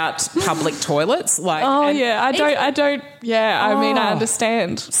angst about public toilets. Like, I don't. Yeah, I mean, I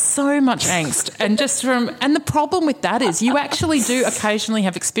understand. So much angst, and and the problem with that is you actually do occasionally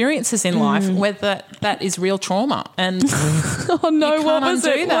have experiences in life where that is real trauma. And oh no, what was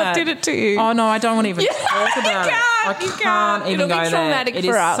it? That. What did it to you? Oh no, I don't want to even talk about it. I can't even go there. It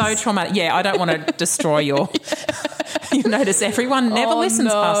is so traumatic. Yeah, I don't want to destroy your. You notice everyone never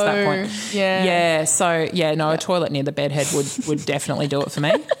listens past that point. Yeah. Yeah. So a toilet near the bedhead would definitely do it for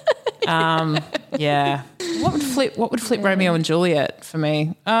me. Yeah. What would flip Romeo and Juliet for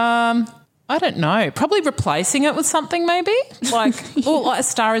me? I don't know. Probably replacing it with something maybe. Like A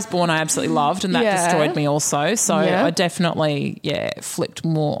Star Is Born I absolutely loved, and that destroyed me also. So I definitely, flipped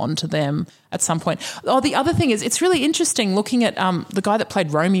more onto them at some point. Oh, the other thing is it's really interesting looking at the guy that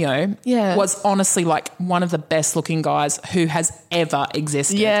played Romeo was honestly like one of the best looking guys who has ever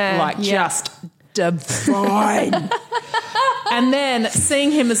existed. Yeah. Just divine. And then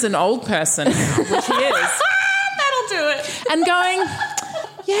seeing him as an old person, which he is. That'll do it. And going...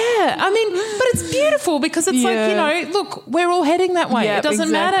 Yeah, I mean, but it's beautiful because it's like, look, we're all heading that way. It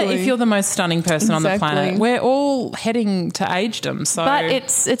doesn't matter if you're the most stunning person on the planet. We're all heading to agedom. So, but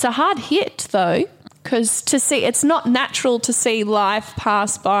it's a hard hit though. Because it's not natural to see life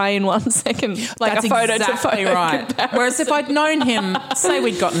pass by in 1 second, like that's a photo exactly to photo right. comparison. Whereas if I'd known him, say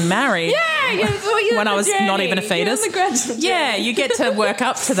we'd gotten married, when I was not even a fetus, you get to work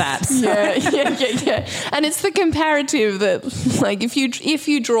up to that. Yeah. And it's the comparative that, like, if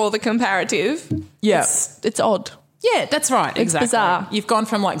you draw the comparative, it's odd. Yeah, that's right. It's bizarre. You've gone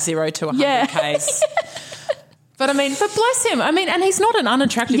from like 0 to 100 Ks. But bless him. I mean, and he's not an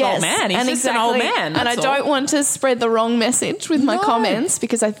unattractive old man. He's just an old man. And I don't want to spread the wrong message with my comments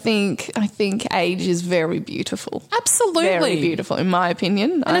because I think age is very beautiful. Absolutely. Very beautiful, in my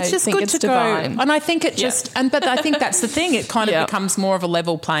opinion. And it's just good to divine. go. And I think it but I think that's the thing. It kind of becomes more of a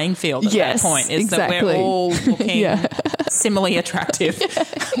level playing field at that point, is that we're all looking similarly attractive,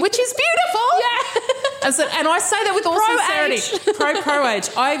 which is beautiful. Yeah. And I say that with all sincerity. Pro-age.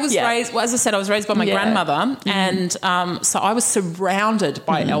 I was raised, well, as I said, I was raised by my grandmother, and so I was surrounded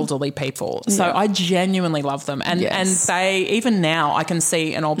by elderly people. So I genuinely love them. And they, even now, I can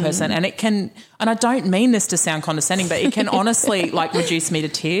see an old person and it can, and I don't mean this to sound condescending, but it can honestly like reduce me to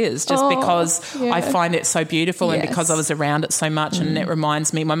tears just because I find it so beautiful and because I was around it so much and it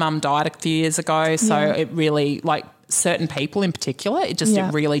reminds me, my mum died a few years ago, so it really, like, certain people in particular, it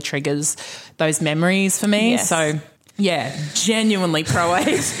really triggers those memories for me. So yeah, genuinely pro-age.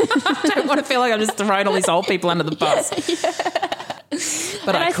 I don't want to feel like I'm just throwing all these old people under the bus.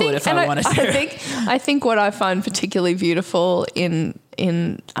 But I could if I wanted to. I think what I find particularly beautiful in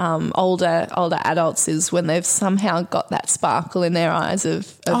older adults is when they've somehow got that sparkle in their eyes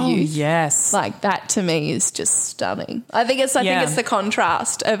of youth. Yes. Like that to me is just stunning. I think it's the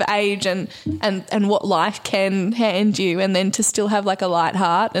contrast of age and what life can hand you, and then to still have like a light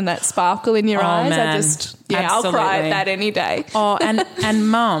heart and that sparkle in your eyes. Man. I'll cry at that any day. Oh, and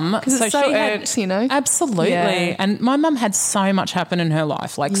mum, because it's so earned, you know. Absolutely. Yeah. And my mum had so much happen in her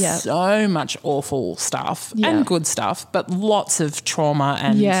life, like so much awful stuff and good stuff, but lots of trauma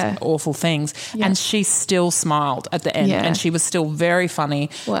and awful things. And she still smiled at the end and she was still very funny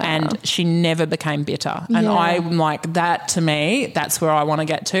and she never became bitter. And I'm like, that to me, that's where I want to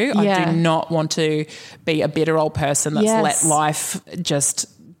get to. I do not want to be a bitter old person that's let life just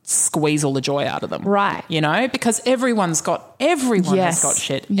squeeze all the joy out of them. Right. You know, because everyone has got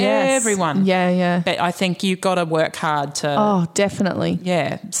shit. Yes. Everyone. Yeah. But I think you've got to work hard to... Oh, definitely.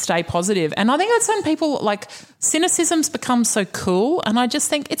 Yeah, stay positive. And I think that's when people, like, cynicism's become so cool, and I just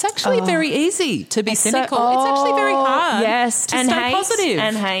think it's actually very easy to be cynical. It's actually very hard to stay positive.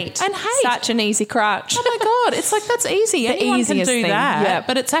 And hate. Such an easy crutch. Oh, my God. It's like, that's easy. Anyone can do thing. that. Yeah.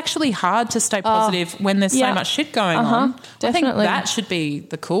 But it's actually hard to stay positive when there's so much shit going on. Definitely. I think that should be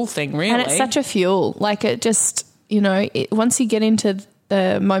the cool thing, really. And it's such a fuel. Like, it just, you know, once you get into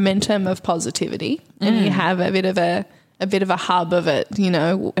the momentum of positivity and you have a bit of a hub of it, you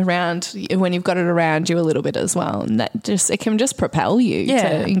know, around when you've got it around you a little bit as well, and that it can just propel you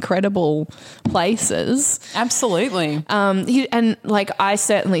to incredible places. Absolutely. And like I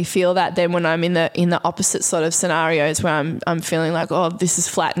certainly feel that then when I'm in the opposite sort of scenarios where I'm feeling like, oh, this is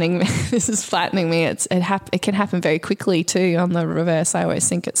flattening me. This is flattening me. It can happen very quickly too. On the reverse, I always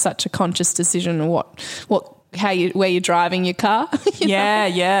think it's such a conscious decision where you're driving your car.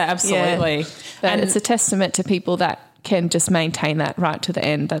 Absolutely. Yeah. But it's a testament to people that can just maintain that right to the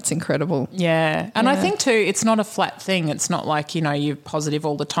end. That's incredible. Yeah. And I think too, it's not a flat thing. It's not like, you know, you're positive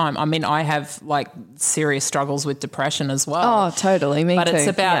all the time. I mean, I have like serious struggles with depression as well. Oh, totally. Me too. But it's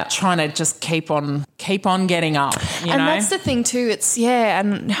about trying to just keep on getting up, you know? And that's the thing too. It's,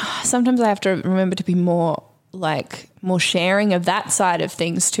 and sometimes I have to remember to be more sharing of that side of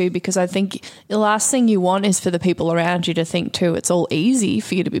things too, because I think the last thing you want is for the people around you to think too it's all easy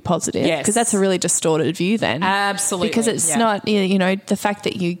for you to be positive, because that's a really distorted view then. Absolutely. Because it's not, you know, the fact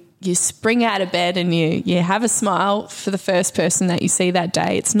that you spring out of bed and you have a smile for the first person that you see that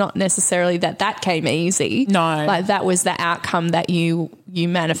day. It's not necessarily that came easy. No. Like that was the outcome that you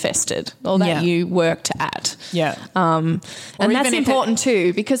manifested or that you worked at. Yeah. And that's important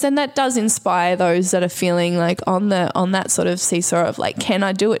too, because then that does inspire those that are feeling like on that sort of seesaw of like, can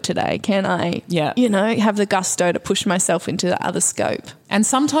I do it today? Can I, you know, have the gusto to push myself into the other scope? And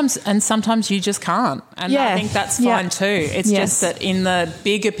sometimes you just can't. And I think that's fine too. It's just that in the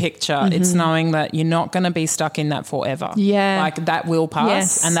bigger picture, it's knowing that you're not going to be stuck in that forever. Yeah. Like that will pass.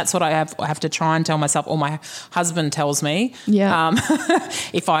 Yes. And that's what I have to try and tell myself, or my husband tells me. Yeah.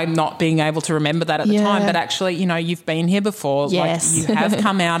 If I'm not being able to remember that at the time. But actually, you know, you've been here before. Yes. Like you have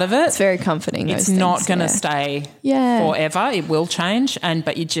come out of it. It's very comforting. It's not going to stay forever. It will change.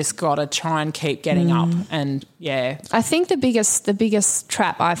 But you just got to try and keep getting up. And I think the biggest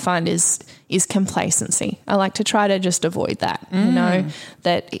trap I find is complacency. I like to try to just avoid that, you know,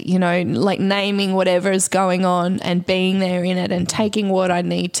 that, you know, like naming whatever is going on and being there in it and taking what I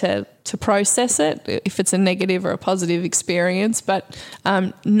need to process it, if it's a negative or a positive experience, but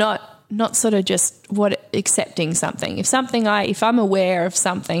not sort of just accepting something. If I'm aware of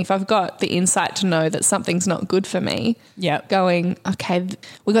something, if I've got the insight to know that something's not good for me, going, okay,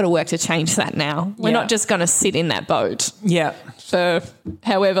 we've got to work to change that now. We're not just going to sit in that boat for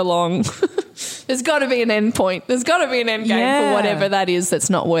however long. There's got to be an end point. There's got to be an end game for whatever that is that's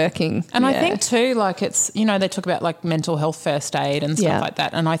not working. And I think too, like it's, you know, they talk about like mental health first aid and stuff like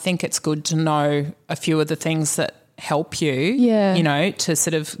that. And I think it's good to know a few of the things that help you, Yeah. you know, to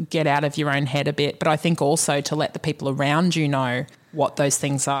sort of get out of your own head a bit. But I think also to let the people around you know what those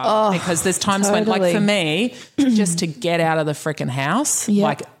things are, because there's times when, like for me, just to get out of the freaking house,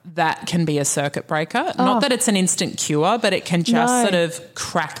 like that can be a circuit breaker. Not that it's an instant cure, but it can just sort of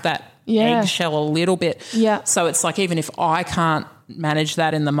crack that eggshell a little bit. Yeah. So it's like, even if I can't manage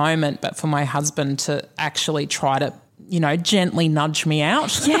that in the moment, but for my husband to actually try to, you know, gently nudge me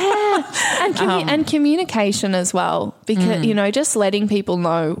out. Yeah. And communication as well, because, you know, just letting people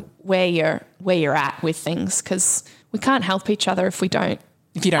know where you're at with things, because we can't help each other if you don't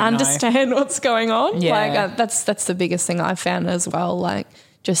understand what's going on. Yeah. Like that's the biggest thing I've found as well. Like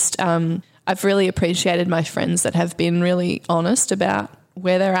just I've really appreciated my friends that have been really honest about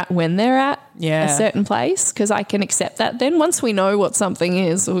where they're at when they're at a certain place, because I can accept that. Then once we know what something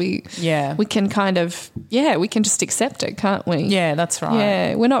is, we can kind of we can just accept it, can't we? Yeah, that's right.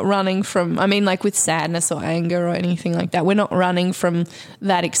 Yeah, we're not running from, I mean, like with sadness or anger or anything like that, we're not running from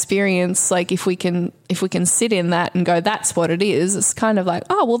that experience. Like if we can sit in that and go, that's what it is, it's kind of like,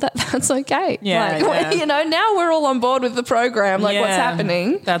 oh well, that's okay. You know, now we're all on board with the program, like what's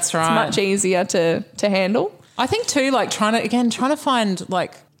happening. That's right. It's much easier to handle. I think too, like trying to find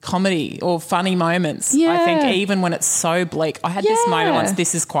like comedy or funny moments. Yeah. I think even when it's so bleak. I had this moment once,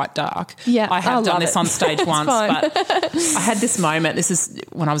 this is quite dark. Yeah. I have done this on stage once, fine. but I had this moment. This is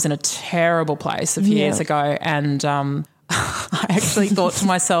when I was in a terrible place a few years ago, and I actually thought to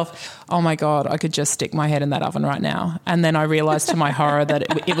myself, oh my God, I could just stick my head in that oven right now. And then I realised to my horror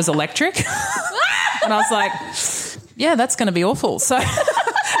that it was electric. And I was like, yeah, that's going to be awful. So...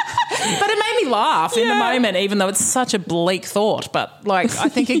 But it made me laugh in the moment, even though it's such a bleak thought. But, like, I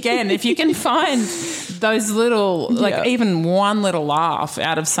think, again, if you can find those little, like even one little laugh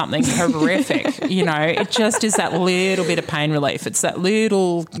out of something horrific, you know, it just is that little bit of pain relief. It's that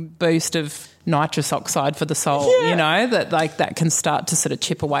little boost of nitrous oxide for the soul, you know, that like that can start to sort of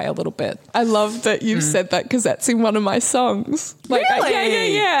chip away a little bit. I love that you've said that, because that's in one of my songs. Like,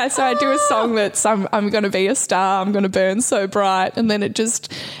 really? yeah. So I do a song that's I'm going to be a star, I'm going to burn so bright, and then it just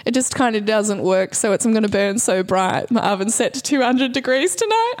kind of doesn't work. So it's I'm going to burn so bright, my oven's set to 200 degrees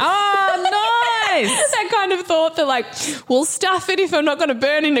tonight. Oh, nice. That kind of thought that, like, we'll stuff it if I'm not going to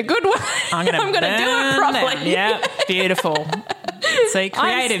burn in a good way. I'm going to do it properly. Yeah, beautiful. See,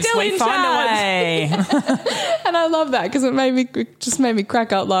 creatives, we find a way. And I love that, because it made me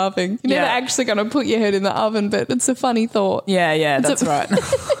crack up laughing. You're never actually going to put your head in the oven, but it's a funny thought. Yeah, that's right.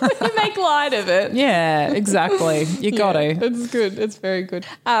 You make light of it. Yeah, exactly. You got to. It's good. It's very good.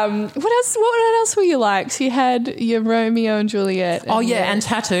 What else were you like? So you had your Romeo and Juliet. And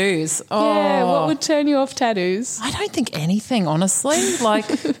tattoos. Oh. Yeah, what would turn you off tattoos? I don't think anything, honestly. Like,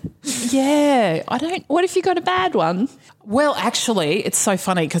 I don't. What if you got a bad one? Well, actually, it's so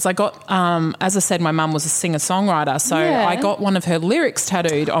funny because I got, as I said, my mum was a singer-songwriter, so I got one of her lyrics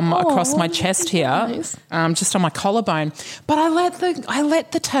tattooed across my chest here, nice. Just on my collarbone. But I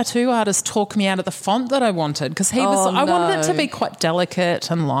let the tattoo artist talk me out of the font that I wanted, because I wanted it to be quite delicate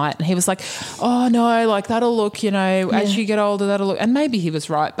and light, and he was like, oh no, like that'll look, you know, as you get older, that'll look, and maybe he was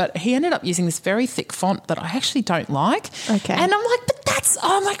right, but he ended up using this very thick font that I actually don't like. Okay. And I'm like,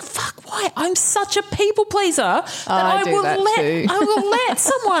 I'm like, fuck, why? I'm such a people pleaser that I will let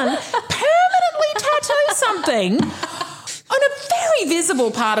someone permanently tattoo something on a very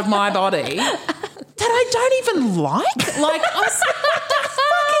visible part of my body that I don't even like. Like, I was like, what the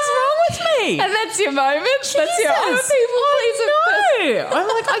fuck is wrong with me? And that's your moment? Jesus, that's your people pleaser. No. I'm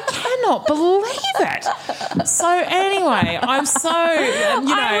like, I cannot believe it. So anyway, I'm so,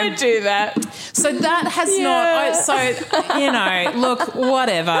 I would do that. So that has not, look,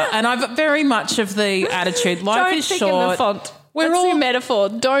 whatever. And I've very much of the attitude, life is short. Don't think in the font. That's your metaphor.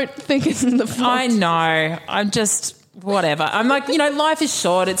 Don't think in the font. I know. I'm just... whatever. I'm like, life is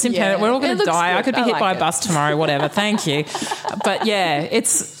short. It's impermanent. We're all going to die. Good. I could be hit by a bus tomorrow, whatever. Thank you. But yeah,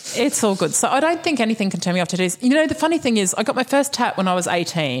 it's all good. So I don't think anything can turn me off tattoos. The funny thing is I got my first tat when I was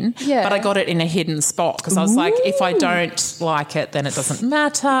 18, but I got it in a hidden spot because I was like, if I don't like it, then it doesn't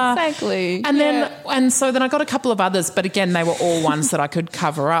matter. Exactly. And so then I got a couple of others, but again, they were all ones that I could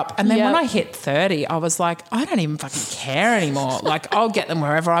cover up. And then when I hit 30, I was like, I don't even fucking care anymore. Like, I'll get them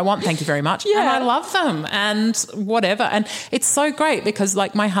wherever I want. Thank you very much. Yeah. And I love them and whatever. And it's so great because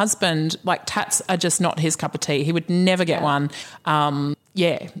like my husband, like tats are just not his cup of tea. He would never get one.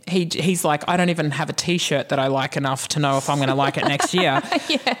 He's like, I don't even have a T-shirt that I like enough to know if I'm going to like it next year.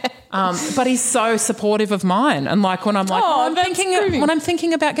 But he's so supportive of mine. And like when I'm like, when I'm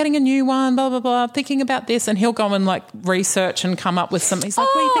thinking about getting a new one, blah, blah, blah, thinking about this, and he'll go and like research and come up with something. He's like,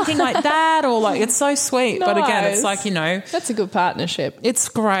 what are you thinking like that? Or like, it's so sweet. Nice. But again, it's like, That's a good partnership. It's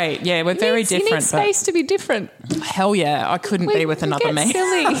great. Yeah, we're very different. You need space to be different. Hell yeah. I couldn't be with another me.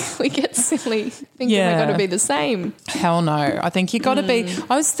 We get silly thinking we've got to be the same. Hell no. I think you've got to be. I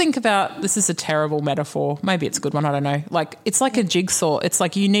always think about, this is a terrible metaphor. Maybe it's a good one. I don't know. Like, it's like a jigsaw. It's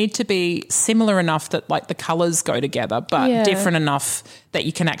like you need to be similar enough that like the colours go together, but different enough that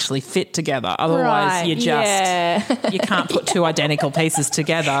you can actually fit together. Otherwise, you just you can't put two identical pieces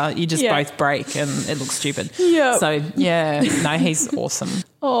together. You just both break and it looks stupid. Yep. So no, he's awesome.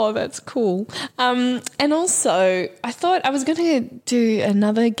 Oh, that's cool. And also, I thought I was going to do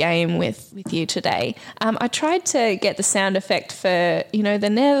another game with you today. I tried to get the sound effect for, the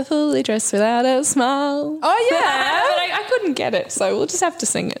never fully dressed without a smile. Oh, yeah. But I couldn't get it, so we'll just have to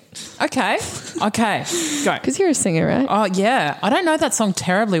sing it. Okay, go. Because you're a singer, right? Oh, yeah. I don't know that song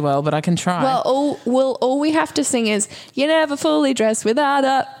terribly well, but I can try. Well, all we have to sing is, you're never fully dressed without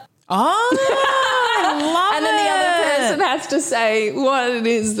a... Oh, I love and then the other person has to say what it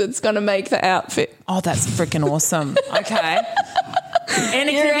is that's going to make the outfit. Oh, that's freaking awesome. Okay. And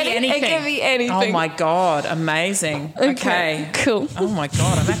it can be anything. It can be anything. Oh, my God. Amazing. Okay. Cool. Oh, my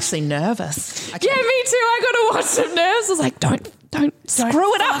God. I'm actually nervous. Okay. Yeah, me too. I got to watch some nerves. I was like, don't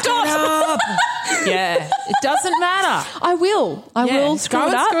screw it up, Dot. Yeah. It doesn't matter. I will screw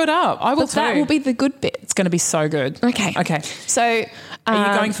it up. Screw it up. I will too. That will be the good bit. It's going to be so good. Okay. So...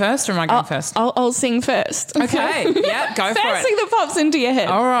 Are you going first or am I going first? I'll sing first. Okay. Yeah, go for it. First thing that pops into your head.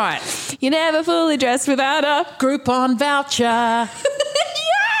 All right. You're never fully dressed without a... Groupon voucher. Yeah.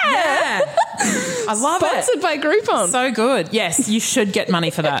 I love it. Sponsored by Groupon. So good. Yes, you should get money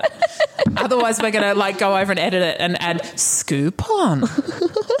for that. Otherwise, we're going to go over and edit it and add Scoopon.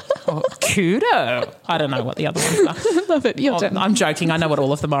 Or Kudo. I don't know what the other ones are. Love it. I'm joking. I know what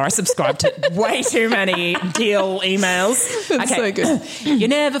all of them are. I subscribe to way too many deal emails. That's so good. You're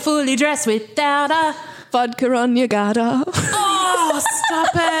never fully dressed without a... Vodka on your garter. Oh, stop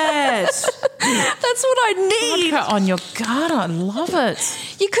it. That's what I need. Vodka on your garter. I love it.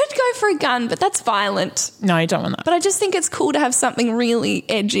 You could go for a gun, but that's violent. No, you don't want that. But I just think it's cool to have something really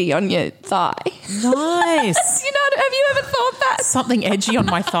edgy on your thigh. Nice. Have you ever thought that? Something edgy on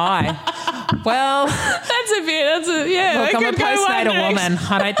my thigh. Well, that's a bit. Look, I'm a postnatal woman.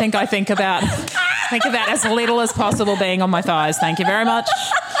 I don't think I think about as little as possible being on my thighs. Thank you very much.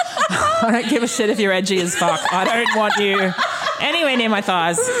 I don't give a shit if you're edgy as fuck. I don't want you anywhere near my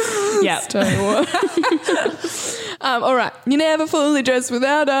thighs. Yeah. All right. You never fully dressed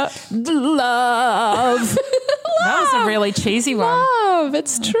without a love. That was a really cheesy one. Love,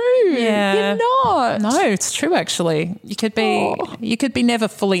 it's true. Yeah. You're not. No, it's true actually. You could be never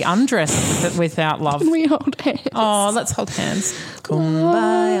fully undressed without love. Can we hold hands? Oh, let's hold hands.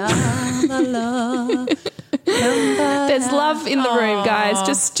 Kumbaya, my love. Kumbaya. There's love in the room, guys.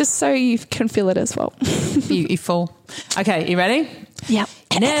 Just so you can feel it as well. You fool. Okay, you ready? Yep.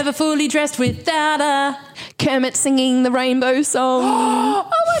 Never fully dressed without a... Kermit singing the Rainbow Song. Oh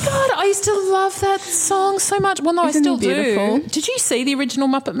my God, I used to love that song so much. Well, no, Isn't I still beautiful? do. Did you see the original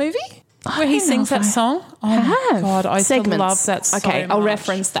Muppet movie where he sings that song? Oh my God, I used to love that so Okay, much. I'll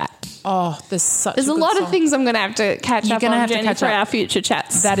reference that. Oh, there's a lot song. of things I'm going to have to catch up on, Jenny, for our future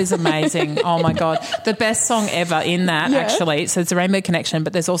chats. That is amazing. Oh, my God. The best song ever in that, actually. So it's a Rainbow Connection,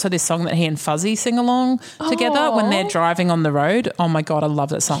 but there's also this song that he and Fuzzy sing along together when they're driving on the road. Oh, my God, I love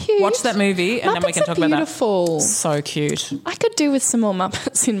that song. Cute. Watch that movie and then we can talk about that. Beautiful. So cute. I could do with some more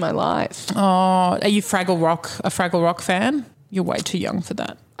Muppets in my life. Oh, are you a Fraggle Rock fan? You're way too young for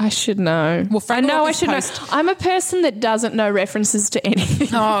that. I should know. Well, I know I should know. I'm a person that doesn't know references to anything.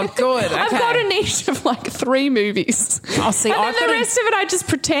 Oh, good. Okay. I've got a niche of 3 movies. I'll see. And then the rest of it, I just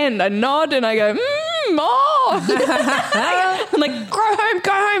pretend. I nod and I go, oh. I'm like,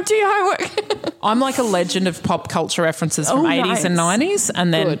 go home, do your homework. I'm like a legend of pop culture references from 80s and 90s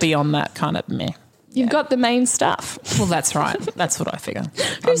and then beyond that kind of meh. You've got the main stuff. Well, that's right. That's what I figure.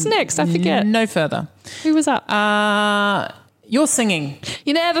 Who's next? I forget. No further. Who was up? You're singing.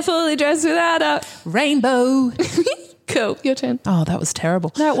 You never fully dressed without a rainbow. Cool. Your turn. Oh, that was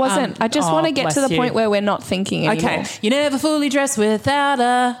terrible. No, it wasn't. I just want to get to the point where we're not thinking anymore. Okay. You never fully dressed without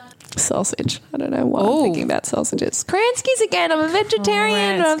a... sausage. I don't know why I'm thinking about sausages. Kranskis again. I'm a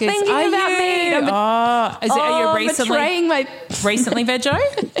vegetarian. I'm thinking about meat. Are you recently betraying my... Recently veggie?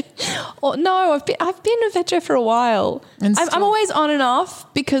 Or no, I've been a veggie for a while. I'm always on and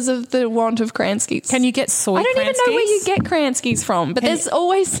off because of the want of Kranskis. Can you get soy Kranskis? I don't even know where you get Kranskis from, but there's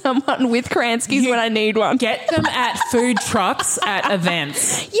always someone with Kranskis when I need one. Get them at food trucks at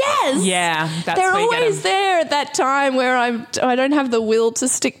events. Yes. Yeah, that's they're where you always get them. there at that time where I don't have the will to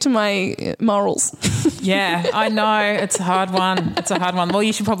stick to my morals. Yeah, I know. It's a hard one. Well,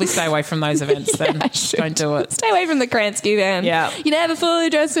 you should probably stay away from those events then. Don't do it. Stay away from the Kransky then. Yeah. You never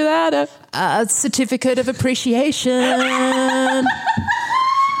fully dress without a certificate of appreciation. I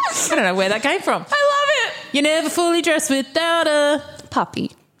don't know where that came from. I love it. You never fully dress without a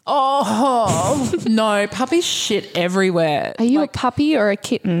puppy. Oh, no. Puppies shit everywhere. Are you a puppy or a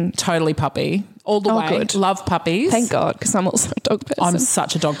kitten? Totally puppy. All the way. Good. Love puppies. Thank God, because I'm also a dog person. I'm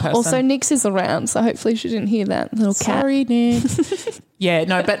such a dog person. Also, Nix is around, so hopefully she didn't hear that little cat. Sorry, Nix. Yeah,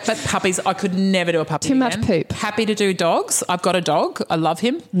 no, but puppies, I could never do a puppy Too again. much poop. Happy to do dogs. I've got a dog. I love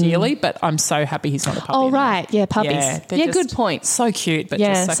him dearly, but I'm so happy he's not a puppy. Oh, anymore. right. Yeah, puppies. Yeah, good point. So cute, but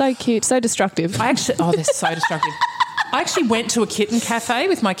yeah, just so cute, so destructive. they're so destructive. I actually went to a kitten cafe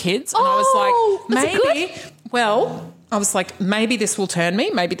with my kids and I was like, maybe this will turn me.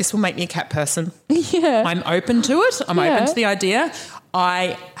 Maybe this will make me a cat person. Yeah. I'm open to it. I'm open to the idea.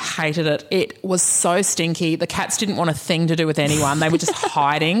 I hated it. It was so stinky. The cats didn't want a thing to do with anyone. They were just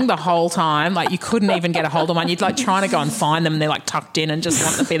hiding the whole time. Like you couldn't even get a hold of one. You'd like trying to go and find them and they're like tucked in and just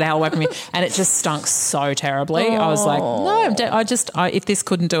want to be the hell away from you. And it just stunk so terribly. I was like, no, if this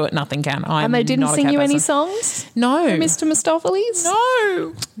couldn't do it, nothing can. And they didn't sing you any songs? No. For Mr. Mistopheles?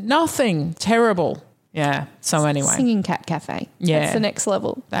 No. Nothing. Terrible. Yeah. So anyway. Singing cat cafe. Yeah. That's the next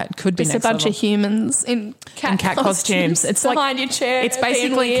level. That could be Just next a bunch level. of humans in cat costumes. It's behind like your chair. It's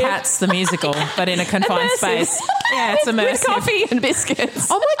basically Cats the musical, but in a confined space. Yeah, it's immersive. With coffee and biscuits.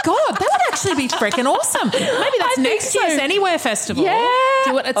 Oh my God, that would actually be freaking awesome. Maybe that's next year's Anywhere Festival. Yeah.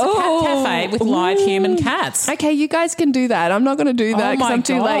 Do it. It's a cat cafe with live human cats. Okay, you guys can do that. I'm not going to do that because I'm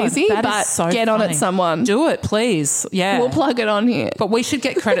too lazy, that but is so get on funny. it, someone. Do it, please. Yeah. We'll plug it on here. But we should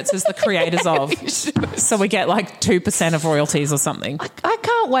get credits as the creators of. So we get like 2% of royalties or something. I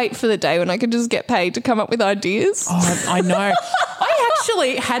can't wait for the day when I can just get paid to come up with ideas. Oh, I know. I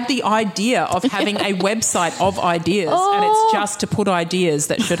actually had the idea of having a website of ideas and it's just to put ideas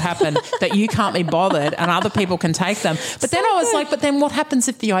that should happen that you can't be bothered and other people can take them. But then I was like, but then what happens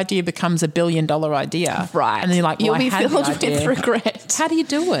if the idea becomes $1 billion idea? Right. And then you're like, well, you'll I be had filled the idea. with regret. How do you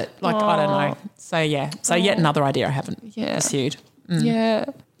do it? Like, I don't know. So, yeah. So yet another idea I haven't pursued. Yeah.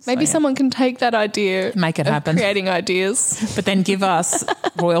 Maybe someone can take that idea. Make it happen. Creating ideas. But then give us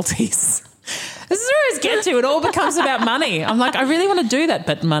royalties. This is where I always get to. It all becomes about money. I'm like, I really want to do that,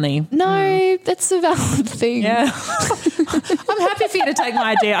 but money. No, that's a valid thing. Yeah. I'm happy for you to take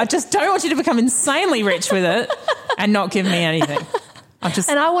my idea. I just don't want you to become insanely rich with it and not give me anything.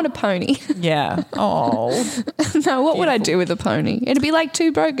 And I want a pony. Yeah. Oh. No, what would I do with a pony? It'd be like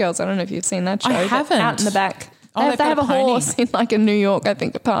Two Broke Girls. I don't know if you've seen that show. I haven't. Out in the back. Oh, they have a horse in like a New York, I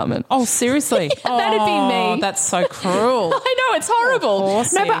think, apartment. Oh, seriously? That'd be me. That's so cruel. I know, it's horrible. Oh,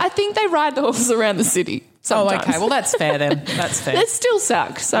 no, but I think they ride the horses around the city sometimes. Oh, okay. Well, that's fair then. That's fair. That still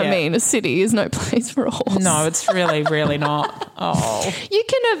sucks. I mean, a city is no place for a horse. No, it's really, really not. Oh.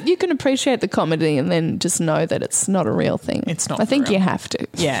 You can appreciate the comedy and then just know that it's not a real thing. It's not. I think real. you have to.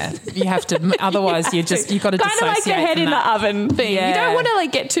 Yeah, you have to. Otherwise, you've got to kind dissociate. Kind of like the head in the oven thing. Yeah. You don't want to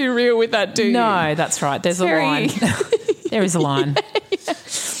like get too real with that, do you? No, that's right. There's a line. There is a line.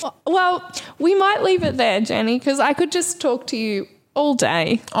 Well, we might leave it there, Jenny, because I could just talk to you all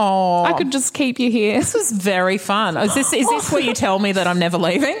day. Oh, I could just keep you here. This was very fun. Is this where you tell me that I'm never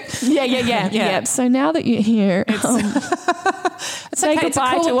leaving? Yeah. So now that you're here, it's say okay.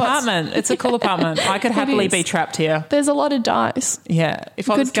 goodbye it's a cool to apartment. It's a cool apartment. I could happily be trapped here. There's a lot of dice. Yeah, if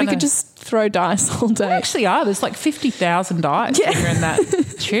I was we could just throw dice all day. There actually are. There's like 50,000 dice here in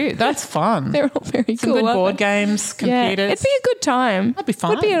that tube. That's fun. They're all very Some cool. good board games, computers. Yeah, it'd be a good time. That'd be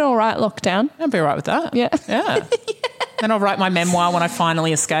fun. Would be an all right lockdown. I'd be all right with that. Yeah. Yeah. Then I'll write my memoir when I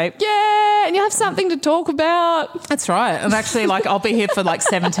finally escape. Yeah, and you have something to talk about. That's right. And actually, like, I'll be here for like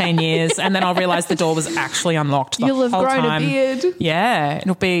 17 years and then I'll realise the door was actually unlocked the You'll have whole grown time. a beard. Yeah,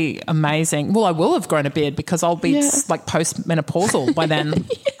 it'll be amazing. Well, I will have grown a beard because I'll be like post-menopausal by then.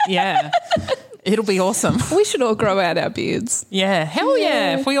 Yeah. It'll be awesome. We should all grow out our beards. Yeah. Hell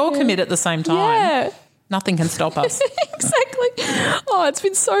yeah. If we all commit at the same time. Yeah. Nothing can stop us. Exactly. Oh, it's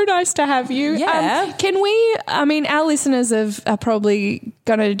been so nice to have you. Yeah. Our listeners are probably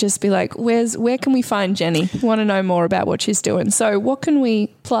going to just be like, where can we find Jenny? Want to know more about what she's doing. So what can we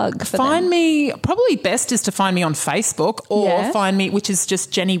plug for Find them? me, probably best is to find me on Facebook or find me, which is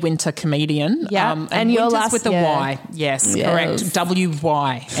just Jenny Winter Comedian. Yeah. And your last with a Y. Yes, correct.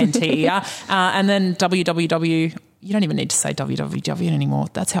 W-Y-N-T-E-R. And then www. You don't even need to say www anymore.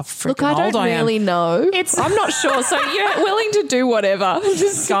 That's how freaking old I am. I don't really know. I'm not sure. So you're willing to do whatever.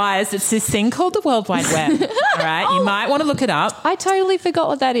 Guys, it's this thing called the World Wide Web. All right? You might want to look it up. I totally forgot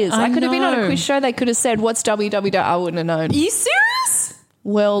what that is. I could have been on a quiz show. They could have said, what's www? I wouldn't have known. Are you serious?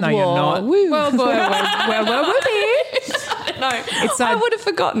 World No, War. you're not. Woo. World War. No, I would have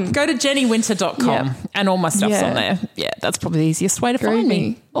forgotten. Go to jennywinter.com and all my stuff's on there. Yeah, that's probably the easiest way to find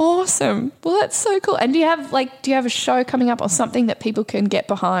me. Awesome. Well, that's so cool. And do you have a show coming up or something that people can get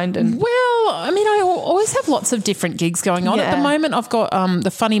behind? And Well, I always have lots of different gigs going on. At the moment, I've got the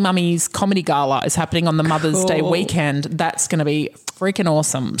Funny Mummies Comedy Gala is happening on the Mother's Day weekend. That's going to be freaking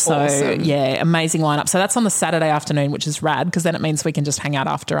awesome. So, yeah, amazing lineup. So that's on the Saturday afternoon, which is rad because then it means we can just hang out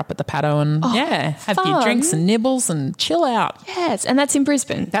after up at the paddo and, have a few drinks and nibbles and chill out. Yes, and that's in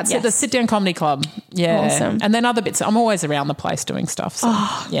Brisbane. That's at the Sit Down Comedy Club. Yeah. Awesome. And then other bits. I'm always around the place doing stuff. So,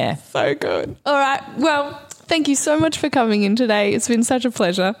 yeah. So good. All right. Well, thank you so much for coming in today. It's been such a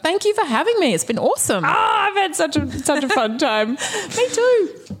pleasure. Thank you for having me. It's been awesome. I've had such a fun time. Me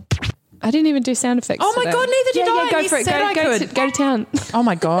too. I didn't even do sound effects. Oh my today. God, neither did I. Go You for it. said I could. Go to town. Oh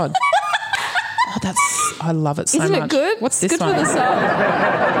my God. I love it so much. Isn't it good? What's this good one? for the soul.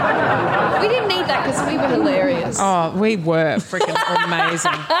 We didn't need that because we were hilarious. Oh, we were freaking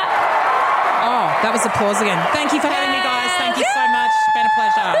amazing. Oh, that was applause again. Thank you for having me, guys. Thank you so much. It's been a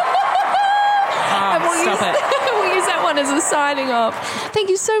pleasure. Stop it. We'll use that one as a signing off. Thank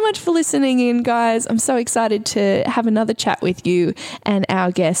you so much for listening in, guys. I'm so excited to have another chat with you and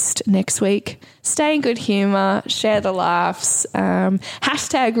our guest next week. Stay in good humour, share the laughs,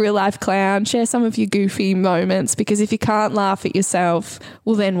 hashtag real life clown, share some of your goofy moments, because if you can't laugh at yourself,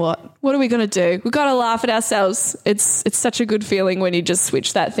 well then what? What are we going to do? We've got to laugh at ourselves. It's such a good feeling when you just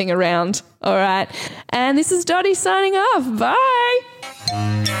switch that thing around. All right. And this is Dottie signing off. Bye.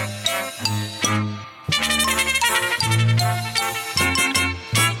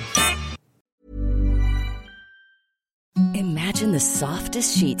 Imagine the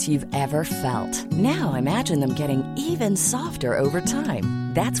softest sheets you've ever felt. Now imagine them getting even softer over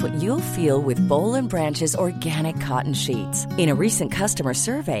time. That's what you'll feel with Boll & Branch's organic cotton sheets. In a recent customer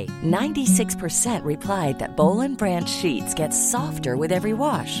survey, 96% replied that Boll & Branch sheets get softer with every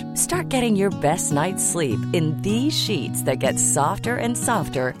wash. Start getting your best night's sleep in these sheets that get softer and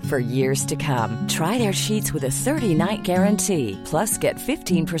softer for years to come. Try their sheets with a 30-night guarantee. Plus, get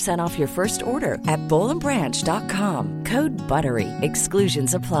 15% off your first order at bollandbranch.com. Code BUTTERY.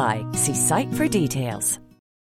 Exclusions apply. See site for details.